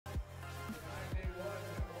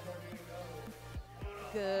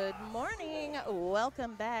Good morning.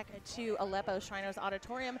 Welcome back to Aleppo Shriners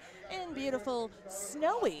Auditorium in beautiful,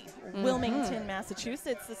 snowy Wilmington,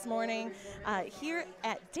 Massachusetts this morning. Here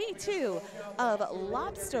at day 2 of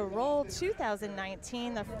Lobstah Roll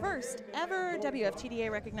 2019, the first ever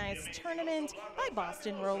WFTDA recognized tournament by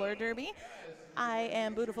Boston Roller Derby. I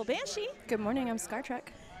am Beautiful Banshee. Good morning, I'm Scar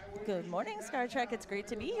Trek. Good morning, Scar Trek. It's great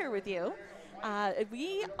to be here with you.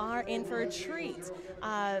 We are in for a treat.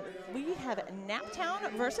 We have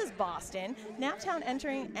Naptown versus Boston. Naptown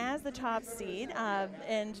entering as the top seed,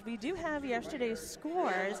 and we do have yesterday's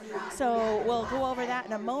scores, so we'll go over that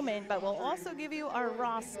in a moment, but we'll also give you our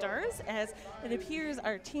rosters as it appears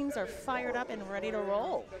our teams are fired up and ready to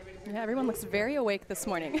roll. Yeah, everyone looks very awake this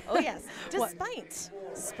morning. Oh yes, despite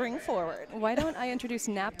spring forward. Why don't I introduce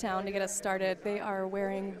Naptown to get us started? They are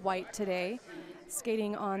wearing white today.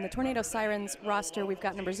 Skating on the Tornado Sirens roster, we've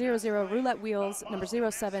got number 00, Roulette Wheels, number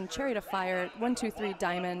 07, Chariot of Fire, 123,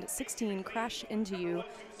 Diamond, 16, Crash Into You,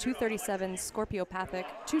 237, Scorpiopathic,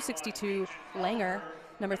 262, Langer,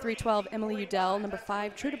 number 312, Emily Udell, number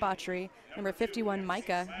 5, True Debauchery, number 51,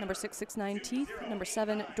 Micah, number 669, Teeth, number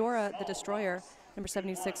 7, Dora the Destroyer, number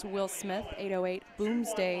 76, Will Smith, 808,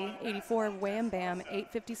 Boomsday, 84, Wham Bam,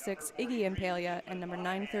 856, Iggy Impalia, and number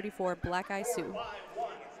 934, Black Eye Sue.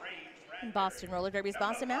 Boston Roller Derby's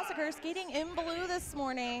Boston Massacre skating in blue this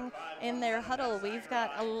morning in their huddle. We've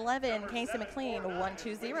got 11, Casey McLean,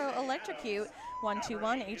 120, Electrocute,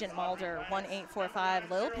 121, Agent Mulder,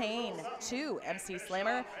 1845, Lil Payne, 2, MC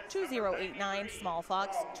Slammer, 2089, Small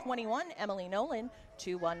Fox, 21, Emily Nolan,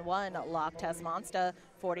 211, Lock Test Monster,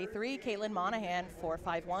 43, Caitlin Monahan,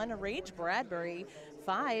 451, Rage Bradbury,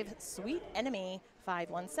 5, Sweet Enemy,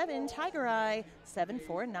 517, Tiger Eye,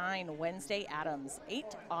 749, Wednesday Adams, 8,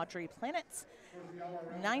 Audrey Planets,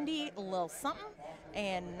 90, Lil Something,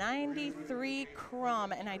 and 93,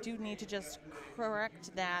 Crumb. And I do need to just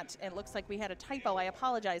correct that. It looks like we had a typo. I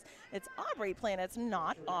apologize. It's Aubrey Planets,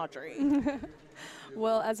 not Audrey.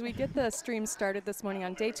 Well, as we get the stream started this morning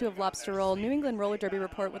on day 2 of Lobstah Roll, New England Roller Derby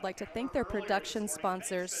Report would like to thank their production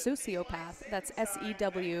sponsors, Sociopath. That's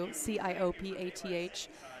SEWCIOPATH.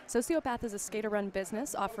 Sociopath is a skater-run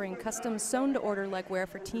business offering custom sewn-to-order legwear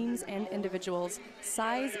for teams and individuals,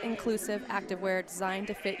 size-inclusive activewear designed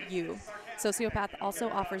to fit you. Sociopath also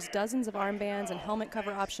offers dozens of armbands and helmet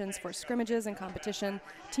cover options for scrimmages and competition.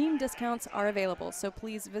 Team discounts are available, so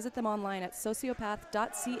please visit them online at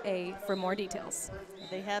sociopath.ca for more details.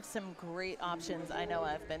 They have some great options. I know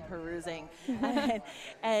I've been perusing.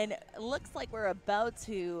 and looks like we're about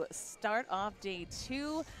to start off day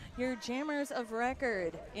 2. Your jammers of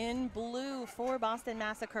record in blue for Boston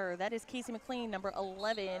Massacre. That is Casey McLean, number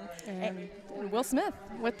 11. And Will Smith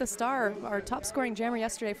with the star, our top scoring jammer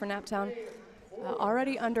yesterday for Naptown.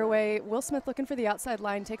 Already underway. Will Smith looking for the outside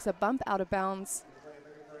line, takes a bump out of bounds.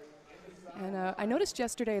 And I noticed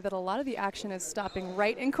yesterday that a lot of the action is stopping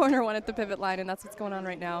right in corner 1 at the pivot line, and that's what's going on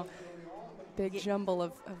right now. Big jumble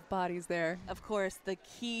of bodies there. Of course, the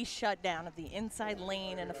key shutdown of the inside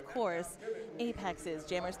lane, and of course, Apex's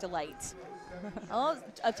Jammer's Delight.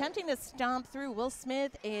 Attempting to stomp through, Will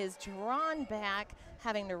Smith is drawn back,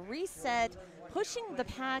 having to reset, pushing the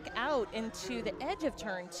pack out into the edge of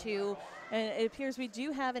turn 2. And it appears we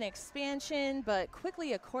do have an expansion, but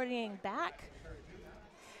quickly accordioning back.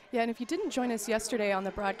 Yeah, and if you didn't join us yesterday on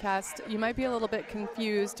the broadcast, you might be a little bit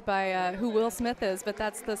confused by who Will Smith is, but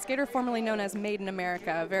that's the skater formerly known as Made in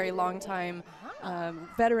America, a very long time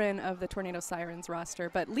veteran of the Tornado Sirens roster.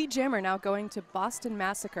 But lead jammer now going to Boston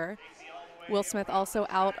Massacre. Will Smith also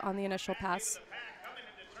out on the initial pass.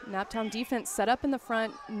 Naptown defense set up in the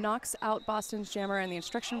front, knocks out Boston's jammer, and the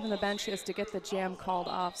instruction from the bench is to get the jam called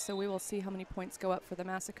off. So we will see how many points go up for the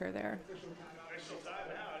Massacre there.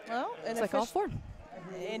 Well, it's like all 4.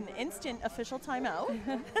 An instant official timeout.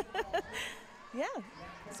 Yeah.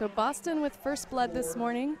 So Boston with first blood this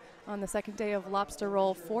morning on the second day of Lobstah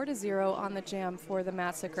Roll, 4-0 on the jam for the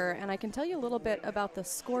Massacre. And I can tell you a little bit about the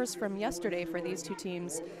scores from yesterday for these two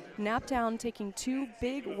teams. Naptown taking 2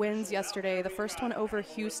 big wins yesterday. The first one over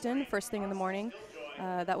Houston, first thing in the morning.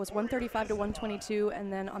 That was 135 to 122.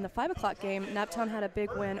 And then on the 5 o'clock game, Naptown had a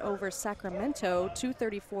big win over Sacramento,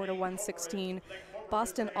 234 to 116.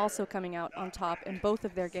 Boston also coming out on top in both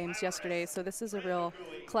of their games yesterday, so this is a real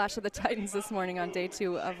clash of the titans this morning on day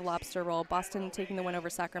 2 of Lobstah Roll. Boston taking the win over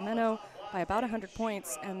Sacramento by about 100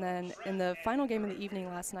 points, and then in the final game of the evening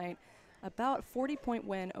last night, about 40-point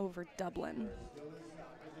win over Dublin.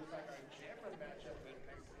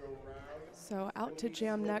 So out to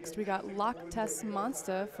jam next, we got Loch Tess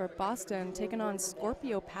Monster for Boston taking on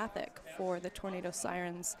Scorpiopathic for the Tornado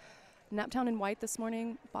Sirens. Naptown in white this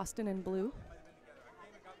morning, Boston in blue.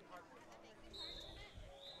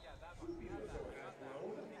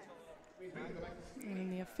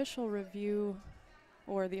 official review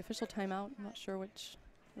or the official timeout. I'm not sure which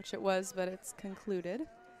it was, but it's concluded.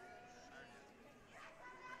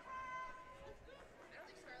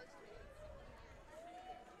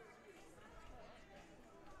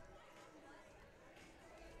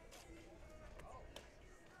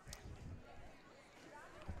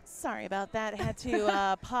 Sorry about that. Had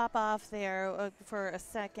to pop off there for a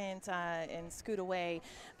second and scoot away,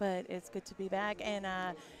 but it's good to be back.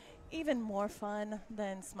 And even more fun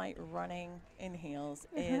than Smite running in heels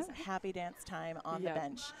is happy dance time on the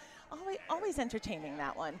bench. Always entertaining,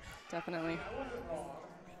 that one. Definitely.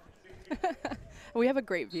 We have a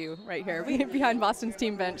great view right here behind Boston's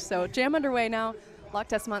team bench. So jam underway now.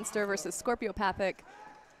 Lobstah Monster versus Scorpiopathic.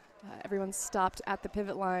 Everyone's stopped at the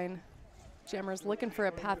pivot line. Jammer's looking for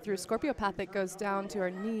a path through. Scorpiopathic goes down to her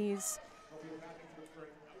knees.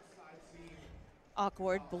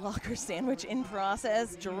 Awkward blocker sandwich in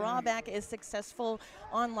process. Drawback is successful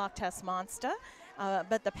on Lobstah Monster.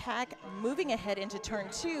 But the pack moving ahead into turn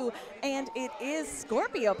 2, and it is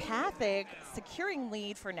Scorpiopathic securing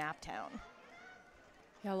lead for Naptown.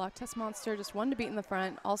 Yeah, Lobstah Monster just one to beat in the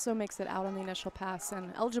front, also makes it out on the initial pass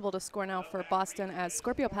and eligible to score now for Boston as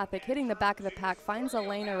Scorpiopathic hitting the back of the pack, finds a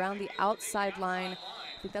lane around the outside line.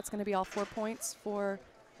 I think that's going to be all 4 points for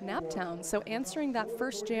Naptown. So answering that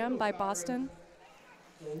first jam by Boston,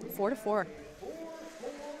 4-4.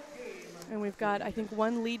 And we've got, I think,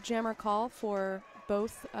 one lead jammer call for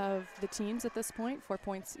both of the teams at this point, 4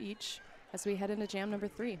 points each as we head into jam number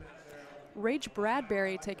 3. Rage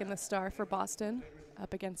Bradbury taking the star for Boston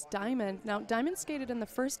up against Diamond. Now, Diamond skated in the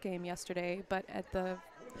first game yesterday, but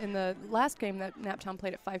in the last game that Naptown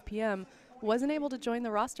played at 5 p.m., wasn't able to join the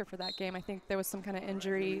roster for that game. I think there was some kind of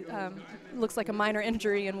injury, looks like a minor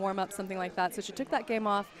injury in warm-up, something like that. So she took that game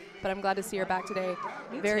off, but I'm glad to see her back today.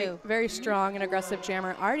 Very strong and aggressive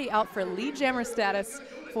jammer, already out for lead jammer status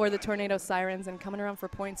for the Tornado Sirens and coming around for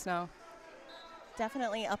points now.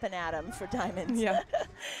 Definitely up and at 'em for Diamond. Yeah.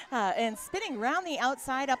 And spinning around the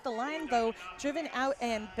outside, up the line, though, driven out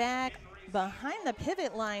and back behind the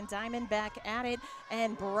pivot line. Diamond back at it,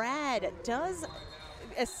 and Brad does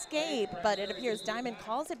escape, but it appears Diamond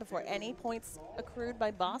calls it before any points accrued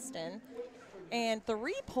by Boston. And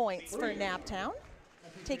 3 points for Naptown,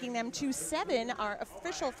 taking them to 7, our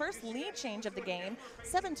official first lead change of the game.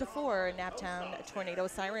 7-4, Naptown Tornado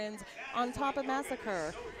Sirens on top of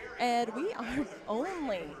Massacre. And we are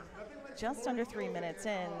only just under 3 minutes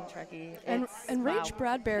in, Trekkie. And Rage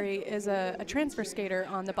Bradbury is a transfer skater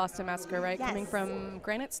on the Boston Massacre, right? Yes. Coming from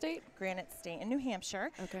Granite State? Granite State in New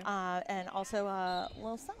Hampshire. Okay. And also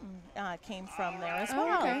Little Something came from there as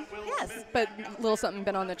well. Okay. Yes. But Little Something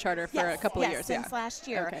been on the charter for a couple of years. Since last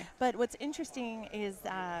year. Okay. But what's interesting is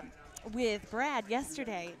with Brad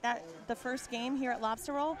yesterday, that the first game here at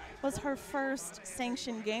Lobster Roll was her first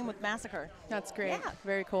sanctioned game with Massacre. That's great. Yeah.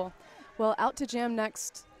 Very cool. Well, out to jam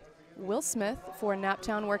next, Will Smith for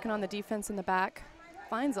Naptown, working on the defense in the back.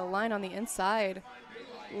 Finds a line on the inside.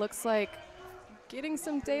 Looks like getting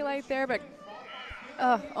some daylight there, but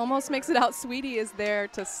almost makes it out. Sweetie is there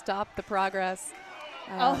to stop the progress.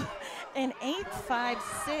 An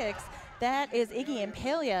 8.56. That is Iggy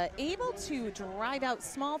Impalia, able to drive out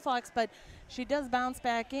Small Fox, but she does bounce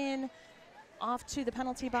back in. Off to the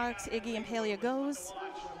penalty box, Iggy Impalia goes.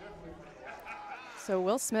 So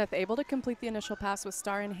Will Smith able to complete the initial pass with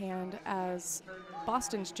star in hand as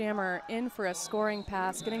Boston's jammer in for a scoring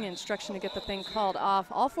pass, getting instruction to get the thing called off.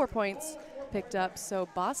 All 4 points picked up, so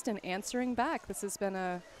Boston answering back. This has been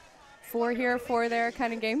a 4 here, 4 there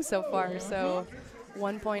kind of game so far. So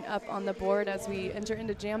 1 point up on the board as we enter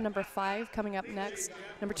into jam number 5 coming up next.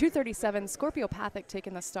 Number 237, Scorpiopathic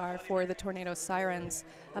taking the star for the Tornado Sirens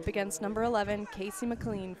up against number 11, Casey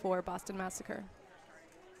McLean for Boston Massacre.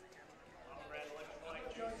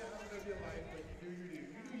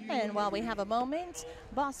 And while we have a moment,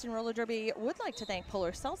 Boston Roller Derby would like to thank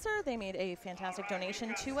Polar Seltzer. They made a fantastic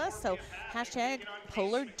donation to us, so hashtag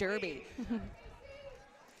Polar Derby.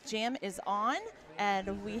 Jam is on,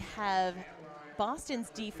 and we have Boston's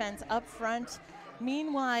defense up front.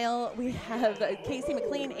 Meanwhile, we have Casey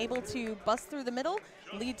McLean able to bust through the middle,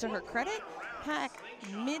 lead to her credit. Pack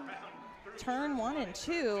mid-turn 1 and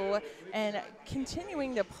 2, and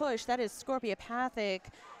continuing to push. That is Scorpiopathic.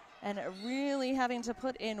 And really having to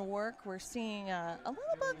put in work. We're seeing a little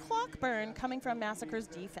bit of clock burn coming from Massacre's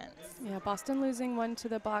defense. Yeah, Boston losing 1 to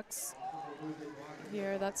the box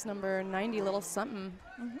here. That's number 90, Little Something.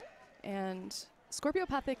 And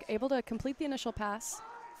Scorpiopathic able to complete the initial pass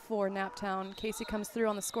for Naptown. Casey comes through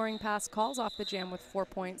on the scoring pass, calls off the jam with 4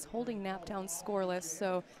 points, holding Naptown scoreless,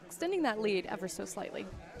 so extending that lead ever so slightly.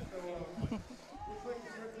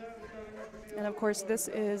 And of course, this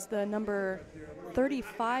is the number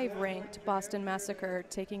 35 ranked Boston Massacre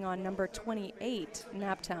taking on number 28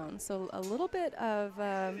 Naptown. So a little bit of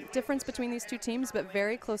difference between these two teams, but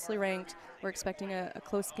very closely ranked. We're expecting a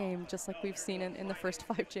close game, just like we've seen in the first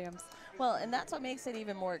 5 jams. Well, and that's what makes it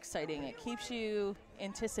even more exciting. It keeps you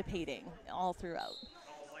anticipating all throughout.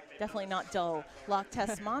 Definitely not dull.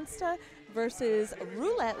 Lobstah versus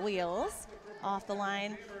Roulette Wheels off the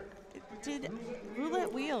line. Did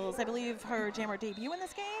Roulette Wheels, I believe, her jammer debut in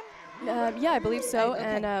this game? Yeah, I believe so. Okay.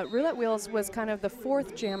 And Roulette Wheels was kind of the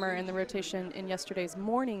 4th jammer in the rotation in yesterday's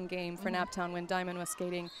morning game for Naptown when Diamond was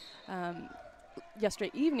skating.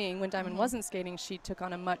 Yesterday evening, when Diamond wasn't skating, she took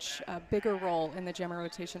on a much bigger role in the jammer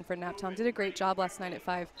rotation for Naptown. Did a great job last night at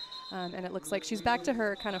 5, and it looks like she's back to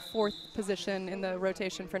her kind of 4th position in the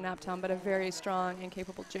rotation for Naptown, but a very strong and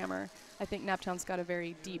capable jammer. I think Naptown's got a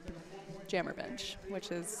very deep jammer bench,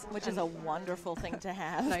 which is a wonderful thing to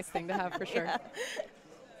have. Nice thing to have for sure. Yeah.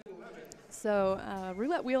 So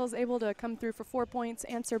Roulette Wheel is able to come through for 4 points,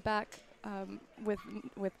 answer back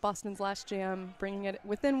with Boston's last jam, bringing it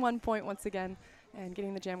within 1 point once again, and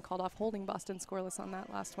getting the jam called off, holding Boston scoreless on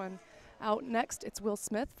that last one. Out next, it's Will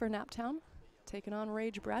Smith for Naptown, taking on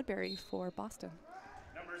Rage Bradbury for Boston.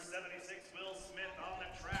 Number 76, Will Smith on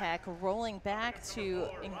the track. Peck rolling back to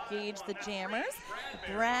engage the jammers.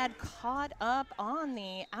 Brad caught up on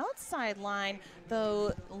the outside line,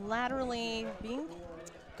 though laterally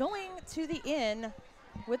going to the in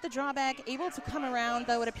with the drawback, able to come around,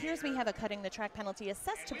 though it appears we have a cutting the track penalty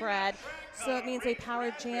assessed to Brad, so it means a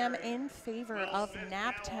power jam in favor of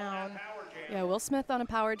Naptown. Yeah, Will Smith on a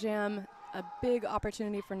power jam, a big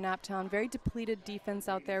opportunity for Naptown. Very depleted defense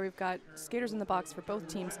out there. We've got skaters in the box for both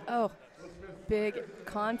teams. Oh, big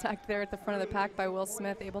contact there at the front of the pack by Will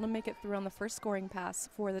Smith, able to make it through on the first scoring pass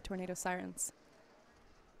for the Tornado Sirens.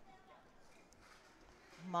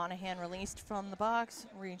 Monahan released from the box,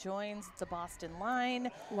 rejoins the Boston line.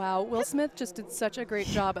 Wow, Will Smith just did such a great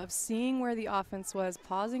job of seeing where the offense was,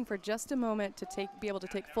 pausing for just a moment to be able to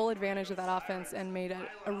take full advantage of that offense, and made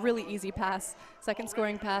a really easy pass. Second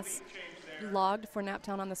scoring pass logged for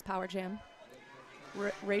Naptown on this power jam.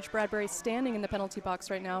 Rage Bradbury standing in the penalty box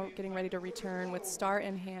right now, getting ready to return with star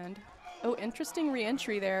in hand. Oh, interesting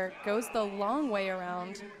re-entry there. Goes the long way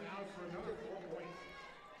around.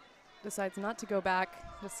 Decides not to go back,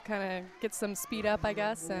 just kind of gets some speed up, I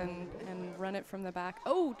guess, and run it from the back.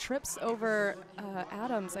 Oh, trips over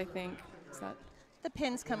Adams, I think. Is that? The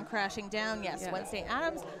pins come crashing down, yes, Yeah. Wednesday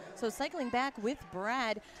Adams. So cycling back with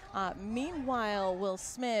Brad. Meanwhile, Will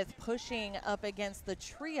Smith pushing up against the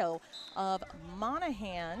trio of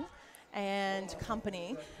Monahan and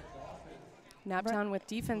company. Naptown with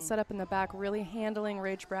defense set up in the back, really handling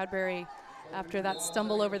Rage Bradbury after that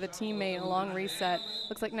stumble over the teammate, a long reset.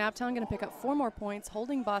 Looks like Naptown going to pick up 4 more points,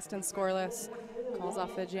 holding Boston scoreless. Calls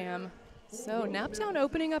off the jam. So Naptown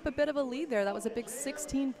opening up a bit of a lead there. That was a big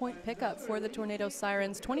 16-point pickup for the Tornado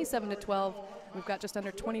Sirens, 27-12. We've got just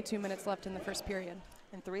under 22 minutes left in the first period.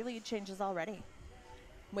 And 3 lead changes already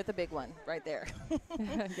with a big one right there.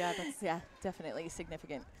 Yeah, definitely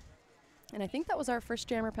significant. and I think that was our first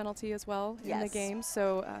jammer penalty as well in the Yes. game.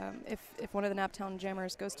 So if one of the Naptown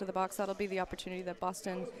jammers goes to the box, that'll be the opportunity that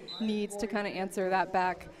Boston needs to kind of answer that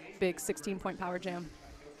back big 16-point power jam.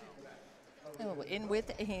 Oh, in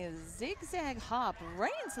with a zigzag hop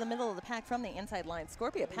right into the middle of the pack from the inside line.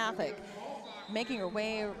 Scorpiopathic making her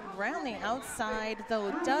way around the outside,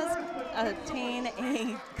 though does obtain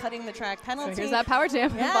a cutting the track penalty. So here's that power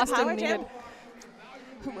jam Yeah, Boston power needed. jam.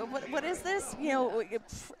 What is this? You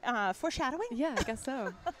know, foreshadowing? Yeah, I guess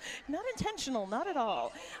so. Not intentional, not at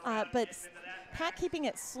all. But Pat keeping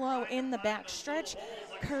it slow in the back stretch.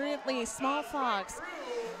 Currently, Small Fox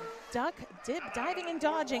duck, dip, diving and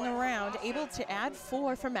dodging around, able to add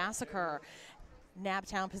 4 for Massacre.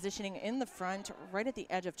 Naptown positioning in the front, right at the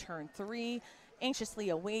edge of turn 3, anxiously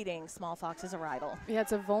awaiting Small Fox's arrival. Yeah,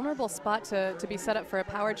 it's a vulnerable spot to be set up for a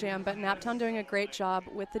power jam, but Naptown doing a great job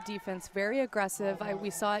with the defense, very aggressive. We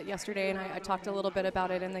saw it yesterday, and I talked a little bit about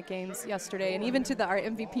it in the games yesterday, and even to our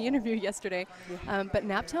MVP interview yesterday. But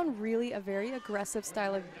Naptown really a very aggressive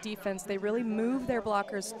style of defense. They really move their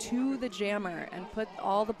blockers to the jammer and put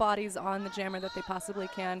all the bodies on the jammer that they possibly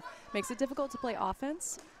can. Makes it difficult to play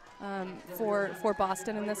offense for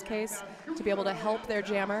Boston in this case, to be able to help their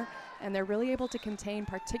jammer. And they're really able to contain,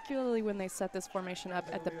 particularly when they set this formation up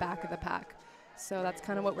at the back of the pack. So that's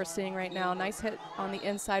kind of what we're seeing right now. Nice hit on the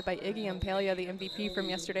inside by Iggy Impalia, the MVP from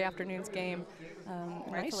yesterday afternoon's game.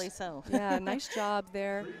 Rightfully so. Yeah, nice job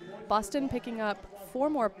there. Boston picking up 4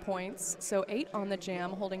 more points, so 8 on the jam,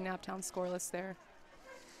 holding Naptown scoreless there.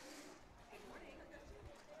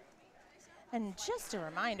 And just a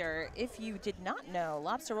reminder, if you did not know,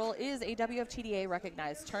 Lobster Roll is a WFTDA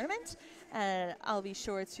recognized tournament, and I'll be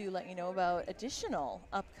sure to let you know about additional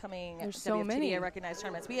upcoming WFTDA recognized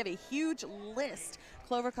tournaments. We have a huge list.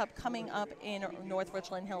 Clover Cup coming up in North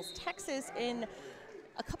Richland Hills, Texas in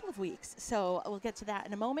a couple of weeks, so we'll get to that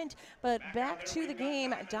in a moment. But back to the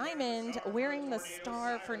game, Diamond wearing the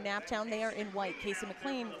star for Naptown. They are in white. Casey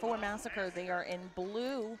McLean for Massacre, they are in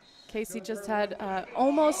blue. Casey just had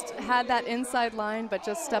almost had that inside line, but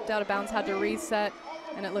just stepped out of bounds, had to reset,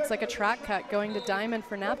 and it looks like a track cut going to Diamond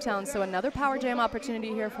for Naptown. So another power jam opportunity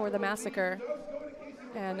here for the Massacre.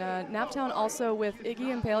 And Naptown also with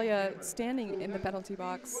Iggy and Palia standing in the penalty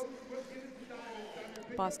box.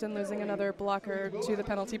 Boston losing another blocker to the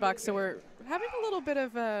penalty box, so we're having a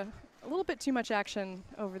little bit too much action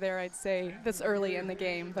over there, I'd say, this early in the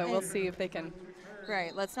game, but we'll see if they can.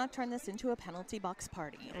 Right, let's not turn this into a penalty box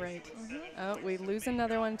party. Right. Oh, we lose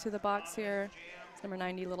another one to the box here. It's number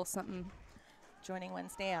 90, Little Something. Joining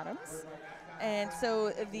Wednesday Adams. And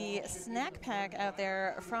so the snack pack out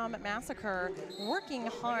there from Massacre working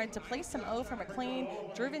hard to place some O for McLean,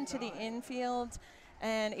 driven to the infield.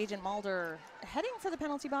 And Agent Mulder heading for the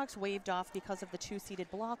penalty box, waved off because of the two-seated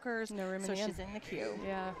blockers. No room so in the she's in the queue.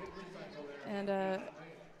 Yeah. And a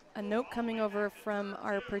note coming over from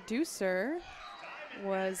our producer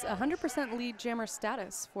was 100% lead jammer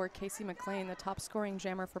status for Casey McLean, the top scoring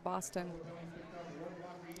jammer for Boston.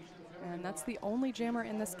 And that's the only jammer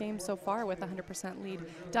in this game so far with 100% lead.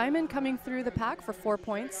 Diamond coming through the pack for 4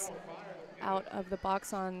 points out of the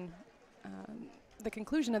box on the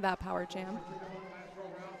conclusion of that power jam.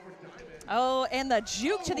 Oh, and the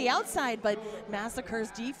juke to the outside, but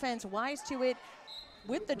Massacre's defense wise to it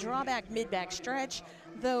with the drawback mid-back stretch,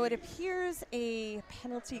 though it appears a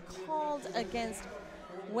penalty called against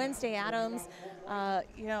Wednesday Adams,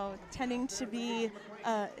 you know, tending to be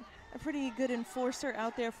a pretty good enforcer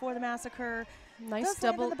out there for the Massacre. Nice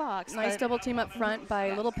double team up front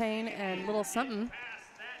by Little Payne and Little Something,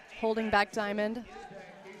 holding back Diamond.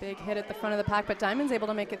 Big hit at the front of the pack, but Diamond's able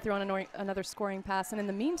to make it through on another scoring pass. And in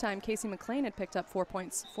the meantime, Casey McLean had picked up 4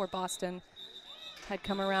 points for Boston, had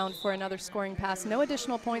come around for another scoring pass. No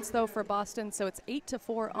additional points, though, for Boston, so it's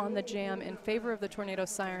 8-4 on the jam in favor of the Tornado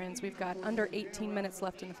Sirens. We've got under 18 minutes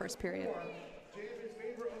left in the first period.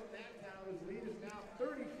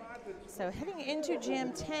 So heading into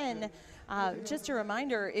Jam 10, just a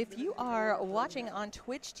reminder, if you are watching on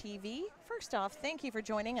Twitch TV, first off, thank you for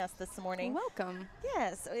joining us this morning. Welcome.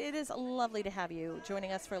 Yes, it is lovely to have you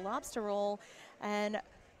joining us for Lobster Roll. And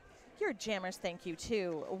your jammers, thank you,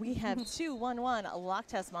 too. We have 2-1-1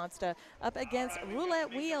 Lobstah Monster up against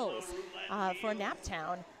Roulette Wheels for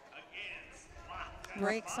Naptown.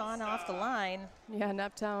 Breaks on off the line. Yeah,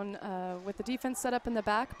 Naptown with the defense set up in the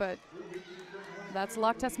back, but that's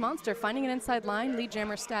Lobstah Monster finding an inside line. Lead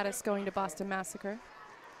jammer status going to Boston Massacre.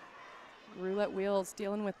 Roulette Wheels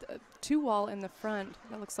dealing with a 2-wall in the front.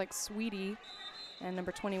 That looks like Sweetie and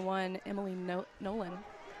number 21, Emily Nolan.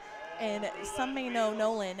 And some may know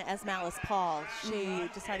Nolan as Malice Paul. She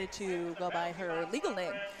decided to go by her legal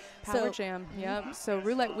name. Power jam, yep. So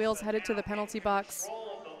Roulette Wheels headed to the penalty box.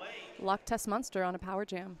 Lobstah Monster on a power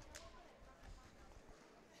jam.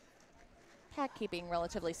 Pack keeping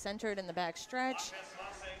relatively centered in the back stretch,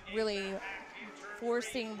 really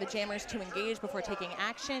forcing the jammers to engage before taking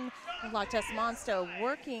action. Lobstah Monster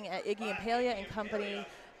working at Iggy and Palia and company,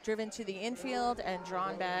 driven to the infield and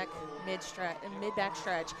drawn back mid-back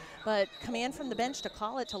stretch. But command from the bench to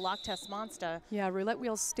call it to Lobstah Monster. Yeah, Roulette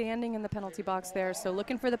Wheels standing in the penalty box there. So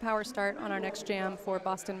looking for the power start on our next jam for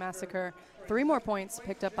Boston Massacre. 3 more points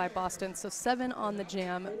picked up by Boston, so 7 on the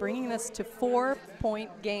jam, bringing this to 4-point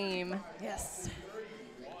game. Yes.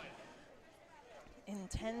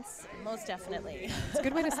 Intense, most definitely. It's a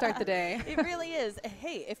good way to start the day. It really is.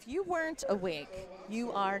 Hey, if you weren't awake,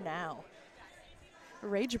 you are now.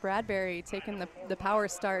 Rage Bradbury taking the power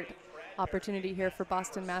start opportunity here for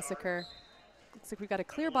Boston Massacre. Looks like we've got a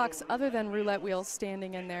clear box other than Roulette Wheels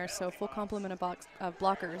standing in there, so full complement of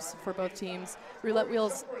blockers for both teams. Roulette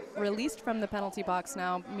Wheels released from the penalty box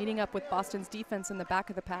now, meeting up with Boston's defense in the back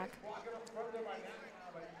of the pack.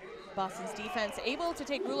 Boston's defense able to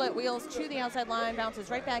take Roulette Wheels to the outside line, bounces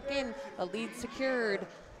right back in. A lead secured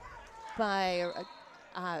by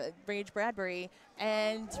Rage Bradbury.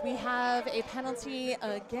 And we have a penalty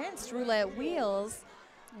against Roulette Wheels.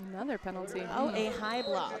 Another penalty. Oh, a high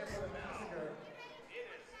block.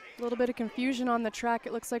 A little bit of confusion on the track.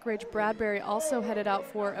 It looks like Rage Bradbury also headed out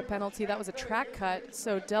for a penalty. That was a track cut,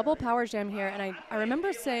 so double power jam here. And I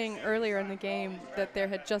remember saying earlier in the game that there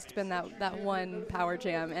had just been that one power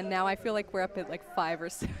jam, and now I feel like we're up at like five or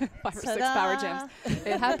six power jams.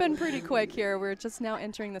 It happened pretty quick here. We're just now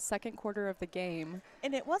entering the second quarter of the game.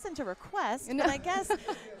 And it wasn't a request, but I guess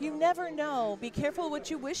you never know. Be careful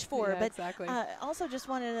what you wish for. Yeah, but exactly. Also just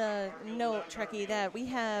wanted to note, Trekkie, that we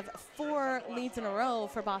have 4 leads in a row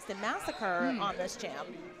for Boston Massacre on this jam.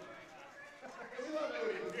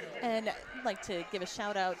 And I'd like to give a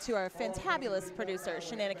shout out to our fantabulous producer,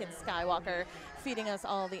 Shenanigans Skywalker, feeding us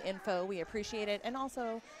all the info. We appreciate it. And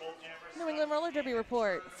also New England Roller Derby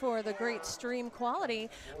Report for the great stream quality.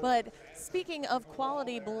 But speaking of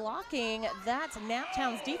quality blocking, that's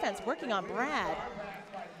Naptown's defense working on Brad.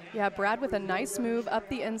 Yeah, Brad with a nice move up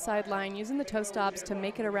the inside line, using the toe stops to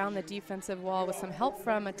make it around the defensive wall with some help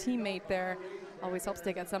from a teammate there. Always helps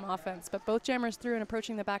to get some offense. But both jammers through and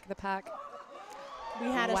approaching the back of the pack. We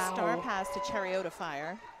had a star pass to Chariota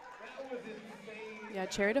Fire. Yeah,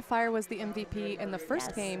 Chariota Fire was the MVP in the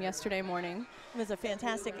first game yesterday morning. It was a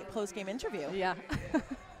fantastic post-game interview. Yeah.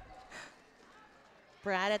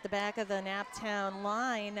 Brad at the back of the Naptown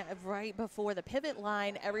line, right before the pivot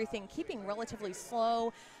line, everything keeping relatively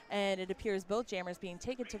slow, and it appears both jammers being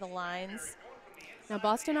taken to the lines. Now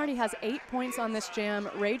Boston already has 8 points on this jam.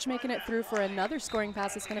 Rage making it through for another scoring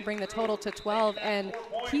pass. It's going to bring the total to 12, and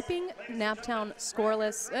keeping Naptown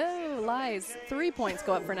scoreless. Oh, lies. 3 points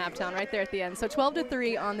go up for Naptown right there at the end. So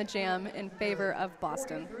 12-3 on the jam in favor of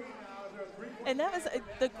Boston. And that was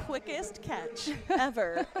the quickest catch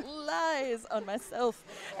ever. Lies on myself.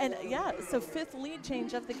 And yeah, so 5th lead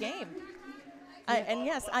change of the game. And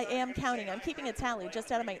yes, I am counting. I'm keeping a tally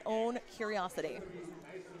just out of my own curiosity.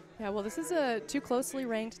 Yeah, well, this is a 2 closely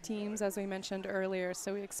ranked teams, as we mentioned earlier,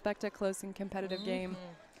 so we expect a close and competitive game.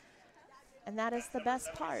 And that is the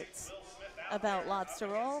best part about Lobster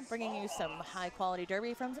Roll, bringing you some high-quality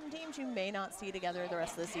derby from some teams you may not see together the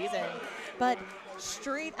rest of the season. But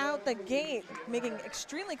straight out the gate, making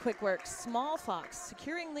extremely quick work, Small Fox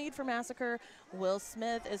securing lead for Massacre. Will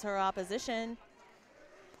Smith is her opposition.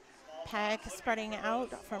 Pack spreading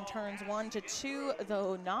out from turns 1 to 2,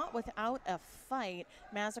 though not without a fight.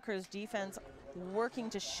 Massacre's defense working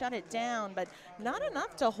to shut it down, but not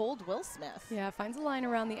enough to hold Will Smith. Yeah, finds a line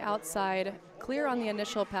around the outside, clear on the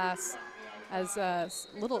initial pass as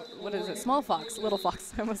Small Fox, Little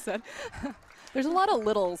Fox, I almost said. There's a lot of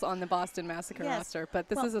littles on the Boston Massacre roster, but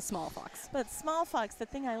this is a Small Fox. But Small Fox, the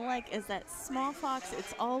thing I like is that Small Fox,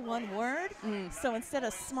 it's all one word. So instead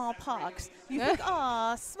of smallpox, you think,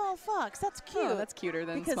 aw, Small Fox, that's cute. Oh, that's cuter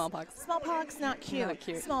than because smallpox. Smallpox, not cute. Not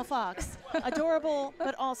cute. Small Fox, adorable,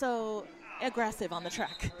 but also aggressive on the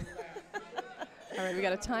track. All right, we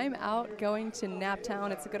got a timeout going to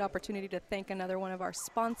Naptown. It's a good opportunity to thank another one of our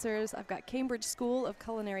sponsors. I've got Cambridge School of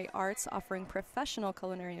Culinary Arts offering professional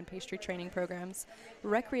culinary and pastry training programs,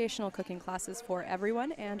 recreational cooking classes for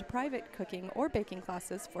everyone, and private cooking or baking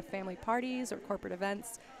classes for family parties or corporate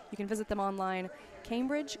events. You can visit them online,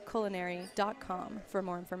 cambridgeculinary.com, for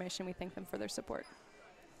more information. We thank them for their support.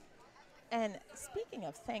 And speaking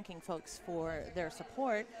of thanking folks for their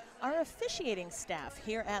support, our officiating staff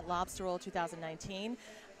here at Lobster Roll 2019.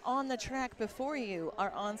 On the track before you,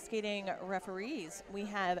 our on-skating referees. We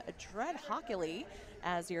have Dred Hockley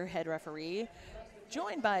as your head referee,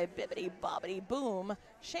 joined by Bibbidi Bobbidi Boom,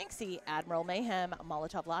 Shanksy, Admiral Mayhem,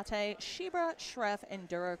 Molotov Latte, Shebra, Shreff, and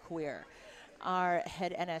Dura Queer. Our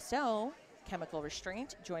head NSO, Chemical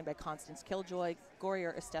Restraint, joined by Constance Killjoy,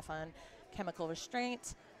 Gorier Estefan, Chemical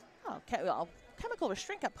Restraint. Chemical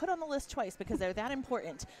Restraint got put on the list twice because they're that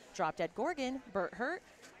important. Drop Dead Gorgon, Burt Hurt,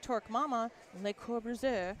 Torque Mama, Le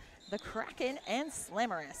Corbusier, The Kraken, and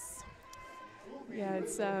Slammerous. Yeah,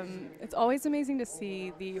 it's always amazing to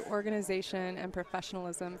see the organization and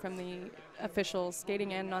professionalism from the officials,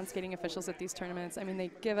 skating and non-skating officials at these tournaments. I mean,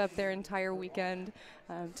 they give up their entire weekend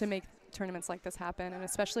to make tournaments like this happen, and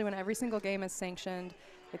especially when every single game is sanctioned.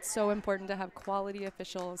 It's so important to have quality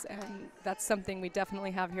officials, and that's something we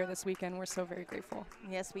definitely have here this weekend. We're so very grateful.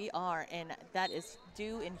 Yes, we are, and that is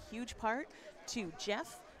due in huge part to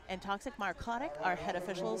Jeff and Toxic Narcotic, our head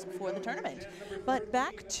officials for the tournament. But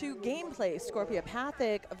back to gameplay,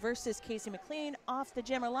 Scorpiopathic versus Casey McLean off the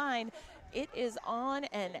jammer line. It is on,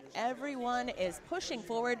 and everyone is pushing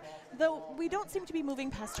forward, though we don't seem to be moving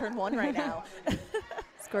past turn 1 right now.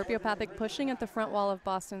 Scorpiopathic pushing at the front wall of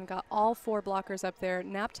Boston, got all 4 blockers up there.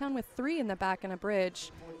 Naptown with 3 in the back and a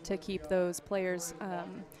bridge to keep those players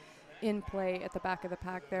in play at the back of the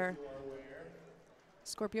pack there.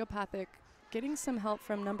 Scorpiopathic getting some help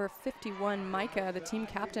from number 51, Micah, the team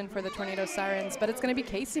captain for the Tornado Sirens, but it's going to be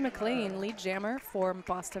Casey McLean, lead jammer for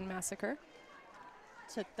Boston Massacre.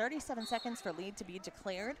 Took 37 seconds for lead to be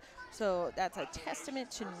declared, so that's a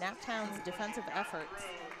testament to Naptown's defensive efforts.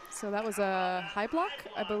 So that was a high block,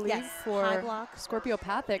 I believe, Yes, for high block.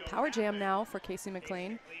 Scorpiopathic. Power jam now for Casey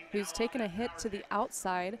McLean, who's taken a hit to the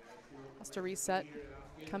outside. Has to reset,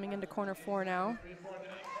 coming into corner 4 now.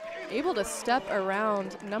 Able to step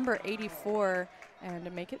around number 84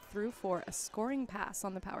 and make it through for a scoring pass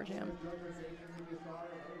on the power jam.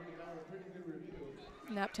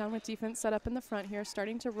 Naptown with defense set up in the front here,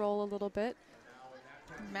 starting to roll a little bit.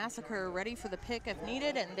 Massacre ready for the pick if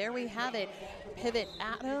needed, and there we have it. Pivot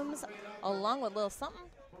Adams, along with Lil Something,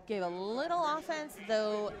 gave a little offense,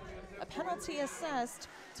 though a penalty assessed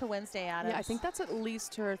to Wednesday Adams. Yeah, I think that's at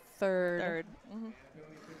least her third.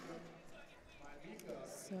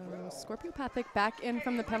 So Scorpiopathic back in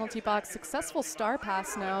from the penalty box. Successful star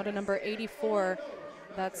pass now to number 84.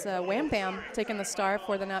 That's Wham Bam taking the star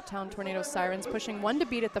for the Naptown Tornado Sirens, pushing 1 to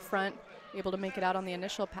beat at the front, able to make it out on the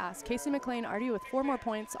initial pass. Casey McLean already with 4 more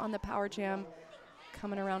points on the power jam,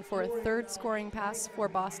 coming around for a third scoring pass for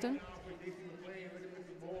Boston.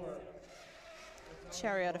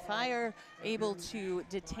 Chariot of Fire able to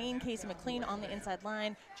detain Casey McLean on the inside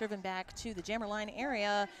line, driven back to the jammer line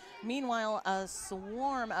area. Meanwhile, a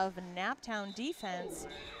swarm of Naptown defense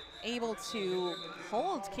able to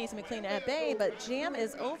hold Casey McLean at bay, but jam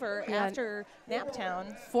is over after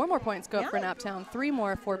Naptown. 4 more points go for Naptown, 3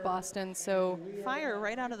 more for Boston, so. Fire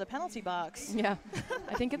right out of the penalty box. Yeah,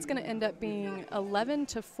 I think it's gonna end up being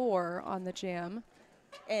 11-4 on the jam.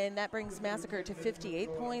 And that brings Massacre to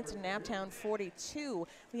 58 points, Naptown 42.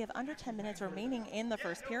 We have under 10 minutes remaining in the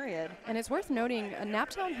first period. And it's worth noting,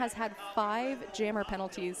 Naptown has had 5 jammer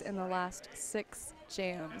penalties in the last 6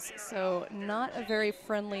 jams. So not a very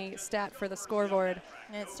friendly stat for the scoreboard.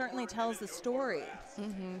 And it certainly tells the story.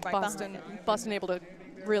 Boston able to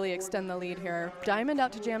really extend the lead here. Diamond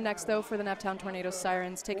out to jam next, though, for the Naptown Tornado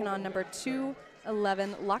Sirens, taking on number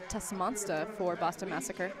 211, Lobstah Monster for Boston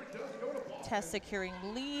Massacre. Test securing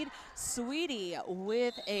lead. Sweetie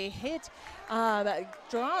with a hit,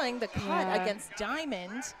 drawing the cut against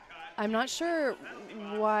Diamond. I'm not sure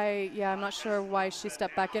why. Yeah, I'm not sure why she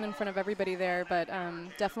stepped back in front of everybody there, but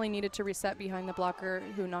definitely needed to reset behind the blocker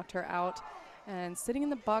who knocked her out, and sitting in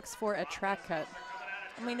the box for a track cut.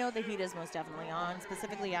 And we know the heat is most definitely on,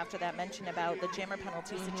 specifically after that mention about the jammer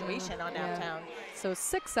penalty situation on Naptown. So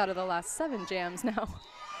 6 out of the last 7 jams now.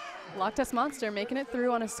 Lobstah Monster making it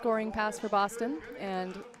through on a scoring pass for Boston,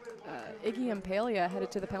 and Iggy Impalia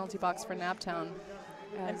headed to the penalty box for Naptown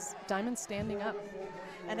as Diamond standing up.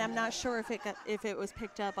 And I'm not sure if it was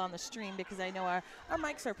picked up on the stream, because I know our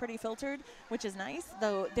mics are pretty filtered, which is nice,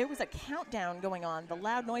 though there was a countdown going on, the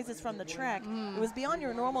loud noises from the track. It was beyond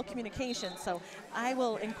your normal communication, so I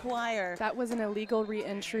will inquire. That was an illegal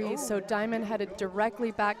re-entry, so Diamond headed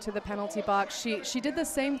directly back to the penalty box. She did the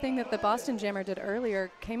same thing that the Boston Jammer did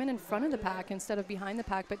earlier, came in front of the pack instead of behind the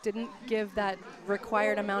pack, but didn't give that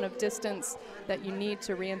required amount of distance that you need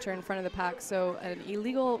to re-enter in front of the pack. So an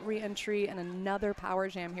illegal re-entry and another power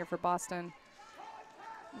jam here for Boston.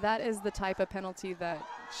 That is the type of penalty that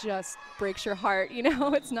just breaks your heart. You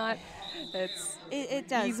know, it's not, it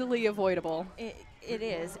does. Easily avoidable. It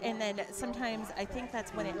is, and then sometimes I think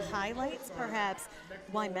that's when it highlights perhaps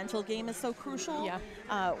why mental game is so crucial.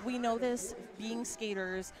 Yeah. We know this being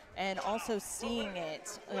skaters and also seeing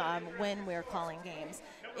it when we're calling games.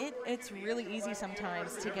 It's really easy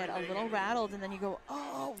sometimes to get a little rattled, and then you go,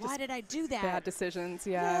 oh, why did I do that? Bad decisions,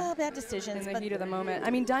 yeah. Yeah, bad decisions. In the heat of the moment.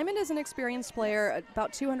 I mean, Diamond is an experienced player,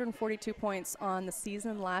 about 242 points on the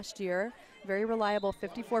season last year. Very reliable,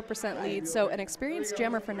 54% lead. So an experienced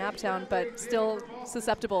jammer for Naptown, but still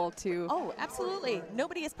susceptible to. Oh, absolutely.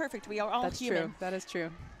 Nobody is perfect. We are all human. True. That is true.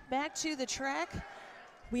 Back to the track.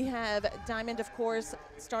 We have Diamond, of course,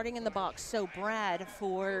 starting in the box. So Brad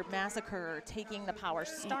for Massacre taking the power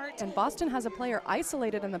start. And Boston has a player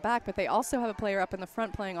isolated in the back, but they also have a player up in the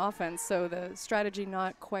front playing offense. So the strategy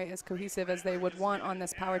not quite as cohesive as they would want on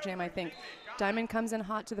this power jam, I think. Diamond comes in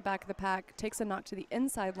hot to the back of the pack, takes a knock to the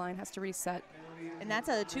inside line, has to reset. And that's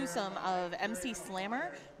a twosome of MC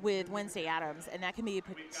Slammer with Wednesday Adams, and that can be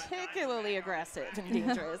particularly aggressive and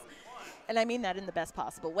dangerous. And I mean that in the best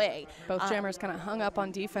possible way. Both jammers kind of hung up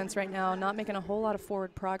on defense right now, not making a whole lot of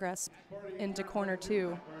forward progress into corner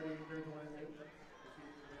 2.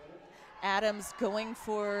 Adams going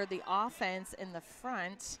for the offense in the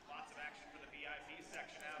front.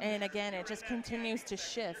 And again, it just continues to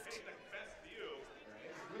shift.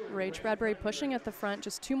 Rage Bradbury pushing at the front,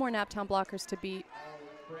 just 2 more Naptown blockers to beat.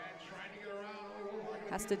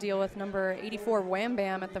 has to deal with number 84 Wham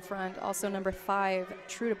Bam at the front, also number 5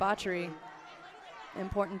 True Debauchery.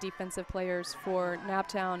 Important defensive players for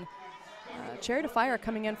Naptown. Chariot of Fire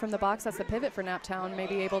coming in from the box. That's the pivot for Naptown,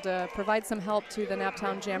 maybe able to provide some help to the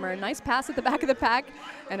Naptown jammer. Nice pass at the back of the pack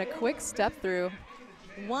and a quick step through.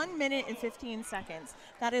 1 minute and 15 seconds.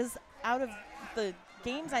 That is out of the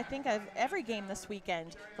games, I think, of every game this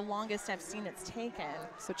weekend, the longest I've seen it's taken.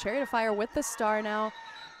 So Chariot of Fire with the star now,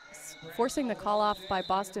 forcing the call off by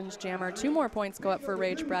Boston's jammer. 2 more points go up for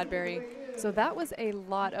Rage Bradbury. So that was a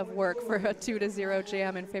lot of work for a 2-0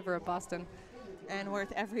 jam in favor of Boston. And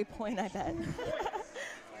worth every point, I bet.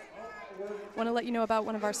 Want to let you know about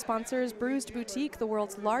one of our sponsors, Bruised Boutique, the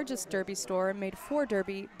world's largest derby store, made for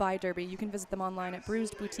Derby by Derby. You can visit them online at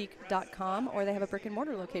bruisedboutique.com, or they have a brick and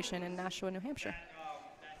mortar location in Nashua, New Hampshire.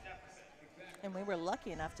 And we were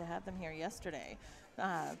lucky enough to have them here yesterday,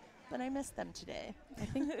 but I missed them today. I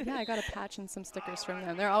think, yeah, I got a patch and some stickers from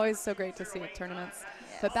them. They're always so great to see at tournaments.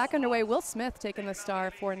 Yes. But back underway, Will Smith taking the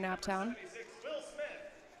star for Naptown.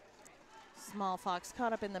 Small Fox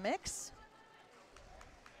caught up in the mix.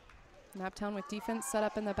 Naptown with defense set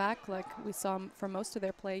up in the back like we saw for most of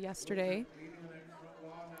their play yesterday.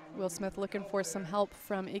 Will Smith looking for some help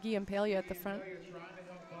from Iggy and Palia at the front.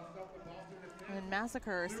 And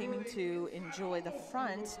Massacre seeming to enjoy the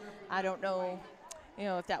front. I don't know,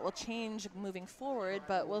 if that will change moving forward,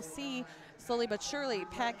 but we'll see slowly but surely.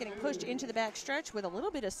 Pat getting pushed into the back stretch with a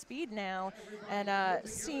little bit of speed now, and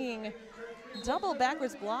seeing double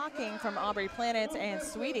backwards blocking from Aubrey Planets and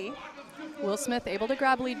Sweetie. Will Smith able to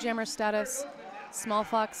grab lead jammer status. Small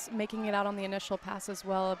Fox making it out on the initial pass as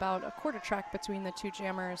well, about a quarter track between the 2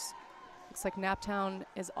 jammers. Looks like Naptown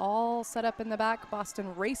is all set up in the back.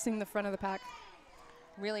 Boston racing the front of the pack.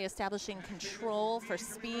 Really establishing control for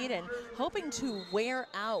speed and hoping to wear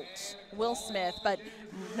out Will Smith, but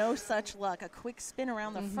no such luck. A quick spin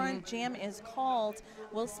around the front. Jam is called.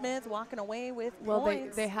 Will Smith walking away with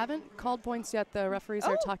points. They haven't called points yet. The referees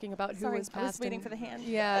are talking about who was passed. I was waiting for the hand.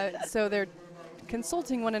 Yeah, so they're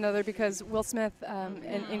consulting one another because Will Smith,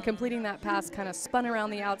 in completing that pass, kind of spun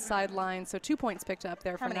around the outside line. So 2 points picked up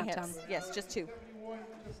there for Naptown. How many hits? Yes, just 2.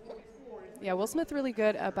 Yeah, Will Smith really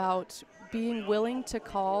good about being willing to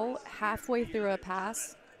call halfway through a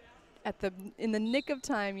pass in the nick of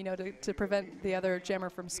time, to prevent the other jammer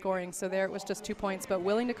from scoring. So there it was just 2 points, but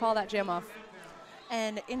willing to call that jam off.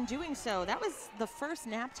 And in doing so, that was the first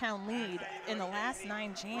Naptown lead in the last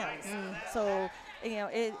 9 jams. So,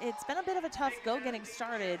 it's been a bit of a tough go getting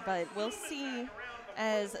started, but we'll see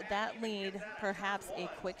as that lead perhaps a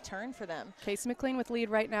quick turn for them. Casey McLean with lead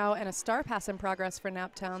right now, and a star pass in progress for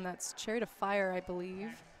Naptown. That's Chariot of Fire, I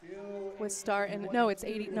believe, with star. And no, it's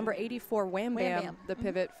number 84 Wham Bam, the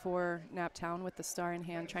pivot for Naptown with the star in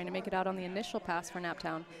hand, trying to make it out on the initial pass for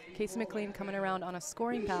Naptown. Casey McLean coming around on a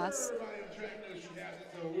scoring pass.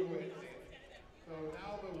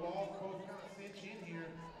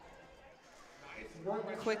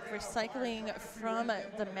 Quick recycling from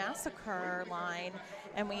the Massacre line,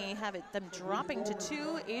 and we have them dropping to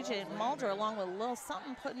 2. Agent Mulder along with Lil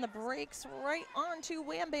Something putting the brakes right onto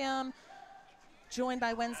Wham Bam. Joined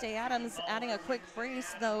by Wednesday Adams adding a quick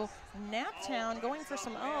brace, though Naptown going for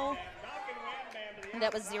some and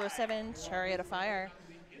that was 0-7 Chariot of Fire.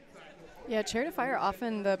 Yeah, Chariot of Fire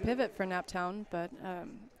often the pivot for Naptown, but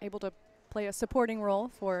able to play a supporting role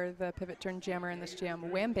for the pivot turn jammer in this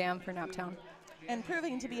jam. Wham Bam for Naptown. And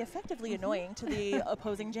proving to be effectively annoying to the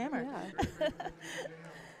opposing jammer. Yeah.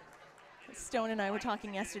 Stone and I were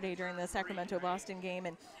talking yesterday during the Sacramento-Boston game,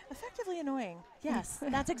 and effectively annoying. Yes,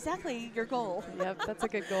 that's exactly your goal. Yep, that's a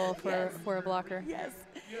good goal for a blocker. Yes.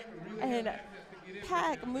 And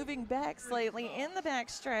Pack moving back slightly in the back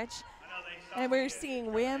stretch, and we're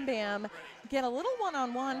seeing Wham Bam get a little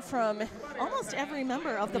one-on-one from almost every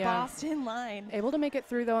member of the Boston line. Able to make it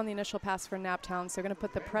through, though, on the initial pass for Naptown, so going to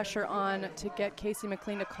put the pressure on to get Casey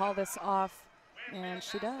McLean to call this off, and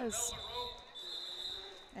she does.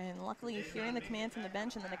 And luckily, hearing the command from the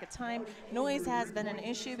bench in the nick of time. Noise has been an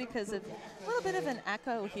issue because of a little bit of an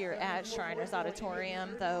echo here at Shriners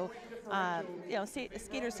Auditorium, though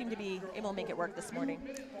skaters seem to be able to make it work this morning.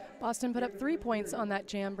 Boston put up 3 points on that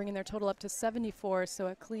jam, bringing their total up to 74, so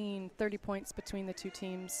a clean 30 points between the 2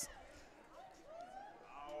 teams.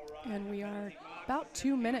 And we are about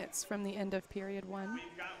 2 minutes from the end of period 1.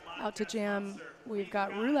 Out to jam, we've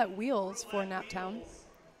got Roulette Wheels for Naptown,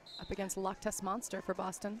 up against Loch Test Monster for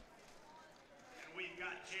Boston.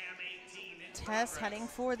 Tess heading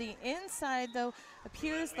for the inside, though.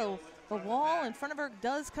 Appears the wall in front of her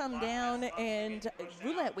does come down, and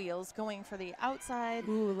Roulette Wheels going for the outside.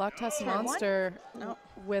 Ooh, Loch Test Monster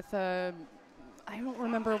with a I don't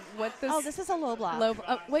remember what this. Oh, this is a low block.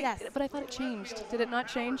 Wait, Yes. but I thought it changed. Did it not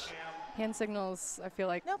change? Hand signals, I feel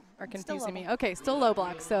like, Nope, are still confusing low me. Okay, still low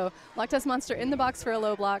block. So Loch Test Monster in the box for a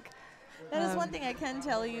low block. That is one thing I can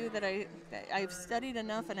tell you that I've studied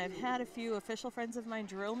enough, and I've had a few official friends of mine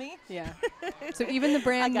drill me. Yeah. So even the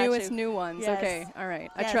brand got newest you. new ones. Yes. Okay. All right.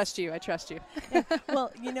 Yes. I trust you. I trust you.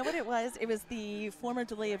 Well, you know what it was? It was the former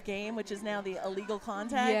delay of game, which is now the illegal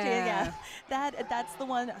contact. Yeah. That's the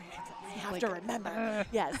one. You have to remember.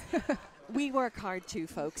 Yes. We work hard too,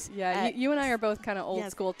 folks. Yeah, you and I are both kind of old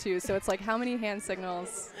Yes. school too. So it's like, how many hand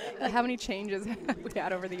signals, how many changes have we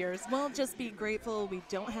had over the years? Well, just be grateful we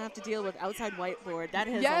don't have to deal with outside whiteboard. That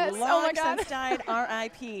has Yes. long Oh my God. since died,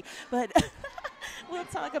 R.I.P. But we'll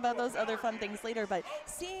talk about those other fun things later. But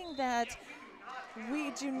seeing that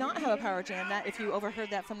we do not have a power jam, that if you overheard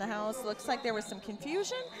that from the house, looks like there was some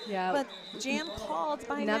confusion. Yeah. But jam called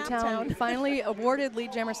by Naptown Naptown. finally awarded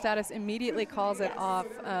lead jammer status, immediately calls it off.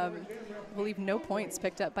 I believe no points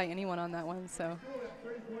picked up by anyone on that one. So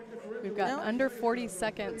we've got under 40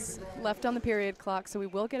 seconds left on the period clock, so we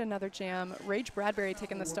will get another jam. Rage Bradbury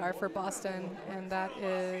taking the star for Boston, and that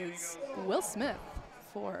is Will Smith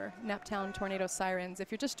for Naptown Tornado Sirens.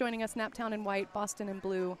 If you're just joining us, Naptown in white, Boston in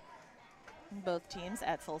blue. Both teams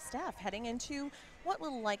at full staff heading into what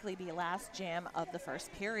will likely be last jam of the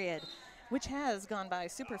first period, which has gone by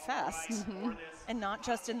super fast. And not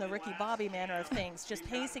just in the Ricky Bobby manner of things, just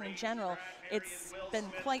pacing in general. It's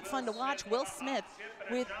been quite fun to watch. Will Smith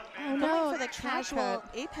with going for the casual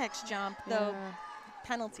apex jump, though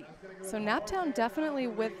penalty. So Naptown definitely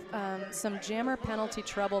with some jammer penalty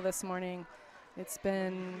trouble this morning. It's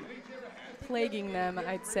been plaguing them,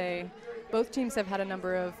 I'd say. Both teams have had a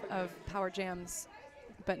number of power jams,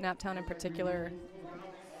 but Naptown in particular,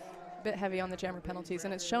 a bit heavy on the jammer penalties,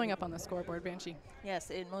 and it's showing up on the scoreboard, Banshee. Yes,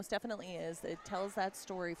 it most definitely is. It tells that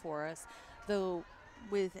story for us. Though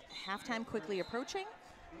with halftime quickly approaching,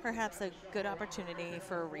 perhaps a good opportunity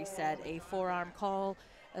for a reset. A forearm call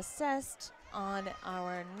assessed on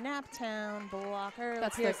our Naptown blocker.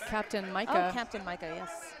 That's the Captain Micah. Oh, Captain Micah,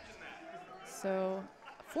 yes. So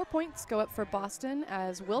 4 points go up for Boston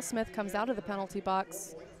as Will Smith comes out of the penalty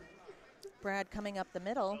box. Brad coming up the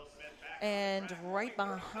middle, and right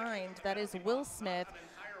behind, that is Will Smith.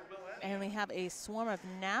 And we have a swarm of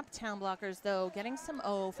Naptown blockers, though, getting some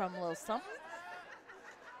O from Lil Something.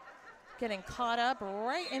 Getting caught up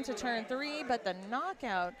right into turn 3, but the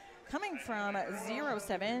knockout coming from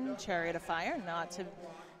 0-7, Chariot of Fire.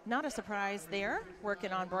 Not a surprise there,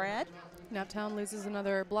 working on Brad. Naptown loses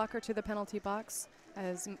another blocker to the penalty box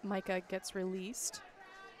as Micah gets released.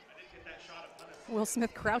 Will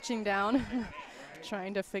Smith crouching down,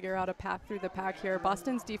 trying to figure out a path through the pack here.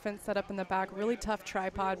 Boston's defense set up in the back, really tough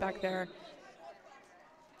tripod back there.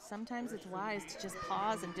 Sometimes it's wise to just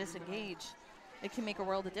pause and disengage. It can make a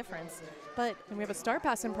world of difference. And we have a star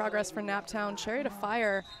pass in progress for Naptown. Chariot of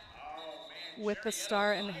Fire with the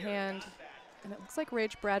star in hand. And it looks like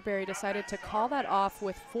Rage Bradbury decided to call that off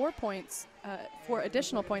with 4 points, 4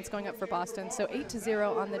 additional points going up for Boston. So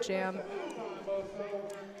 8-0 on the jam.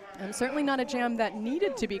 And certainly not a jam that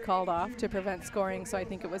needed to be called off to prevent scoring. So I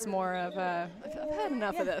think it was more of a, I've had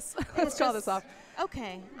enough of this. Let's call this off.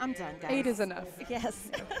 Okay, I'm done, guys. 8 is enough.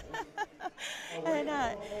 Yes. And,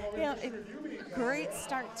 great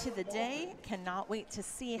start to the day. Cannot wait to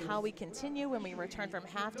see how we continue when we return from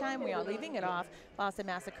halftime. We are leaving it off. Boston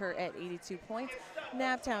Massacre at 82 points.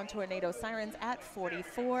 Naptown Tornado Sirens at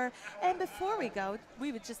 44. And before we go,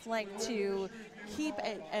 we would just like to keep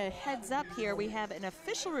a heads up here. We have an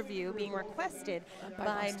official review being requested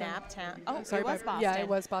by Naptown. Oh, sorry, it was Boston. Yeah, it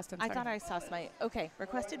was Boston. I sorry. thought I saw somebody. Okay,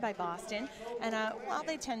 requested by Boston. And while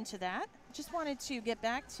they tend to that, just wanted to get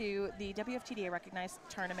back to the WFTDA recognized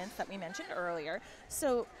tournaments that we mentioned earlier.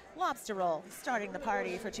 So Lobstah Roll starting the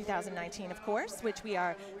party for 2019, of course, which we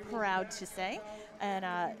are proud to say. And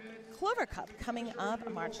Clover Cup coming up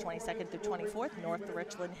March 22nd through 24th, north of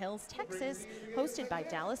Richland Hills, Texas, hosted by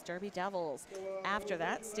Dallas Derby Devils. After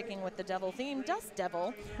that, sticking with the Devil theme, Dust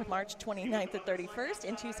Devil, March 29th to 31st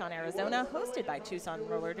in Tucson, Arizona, hosted by Tucson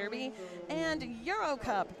Roller Derby. And Euro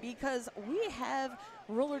Cup, because we have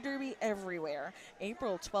roller derby everywhere.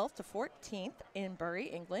 April 12th to 14th in Bury,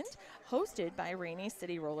 England, hosted by Rainy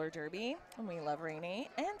City Roller Derby, and we love Rainy,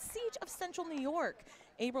 and Siege of Central New York,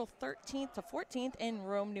 April 13th to 14th in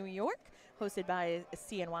Rome, New York, hosted by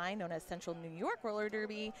CNY, known as Central New York Roller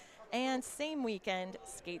Derby, and same weekend,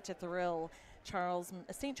 Skate to Thrill,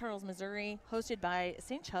 St. Charles, Missouri, hosted by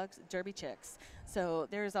St. Chuck's Derby Chicks. So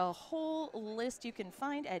there's a whole list you can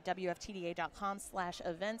find at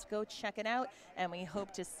WFTDA.com/events. Go check it out, and we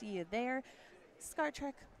hope to see you there. Scar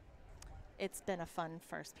Trek, It's been a fun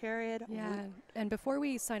first period. Yeah, and before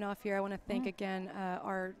we sign off here, I want to thank again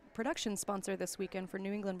our production sponsor this weekend for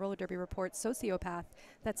New England Roller Derby Report, Sociopath.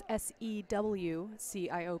 That's SEWCIOPATH.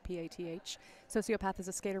 Sociopath is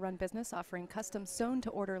a skater-run business offering custom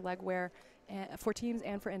sewn-to-order leg wear for teams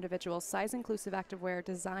and for individuals, size-inclusive activewear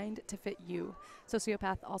designed to fit you.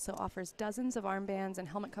 Sociopath also offers dozens of armbands and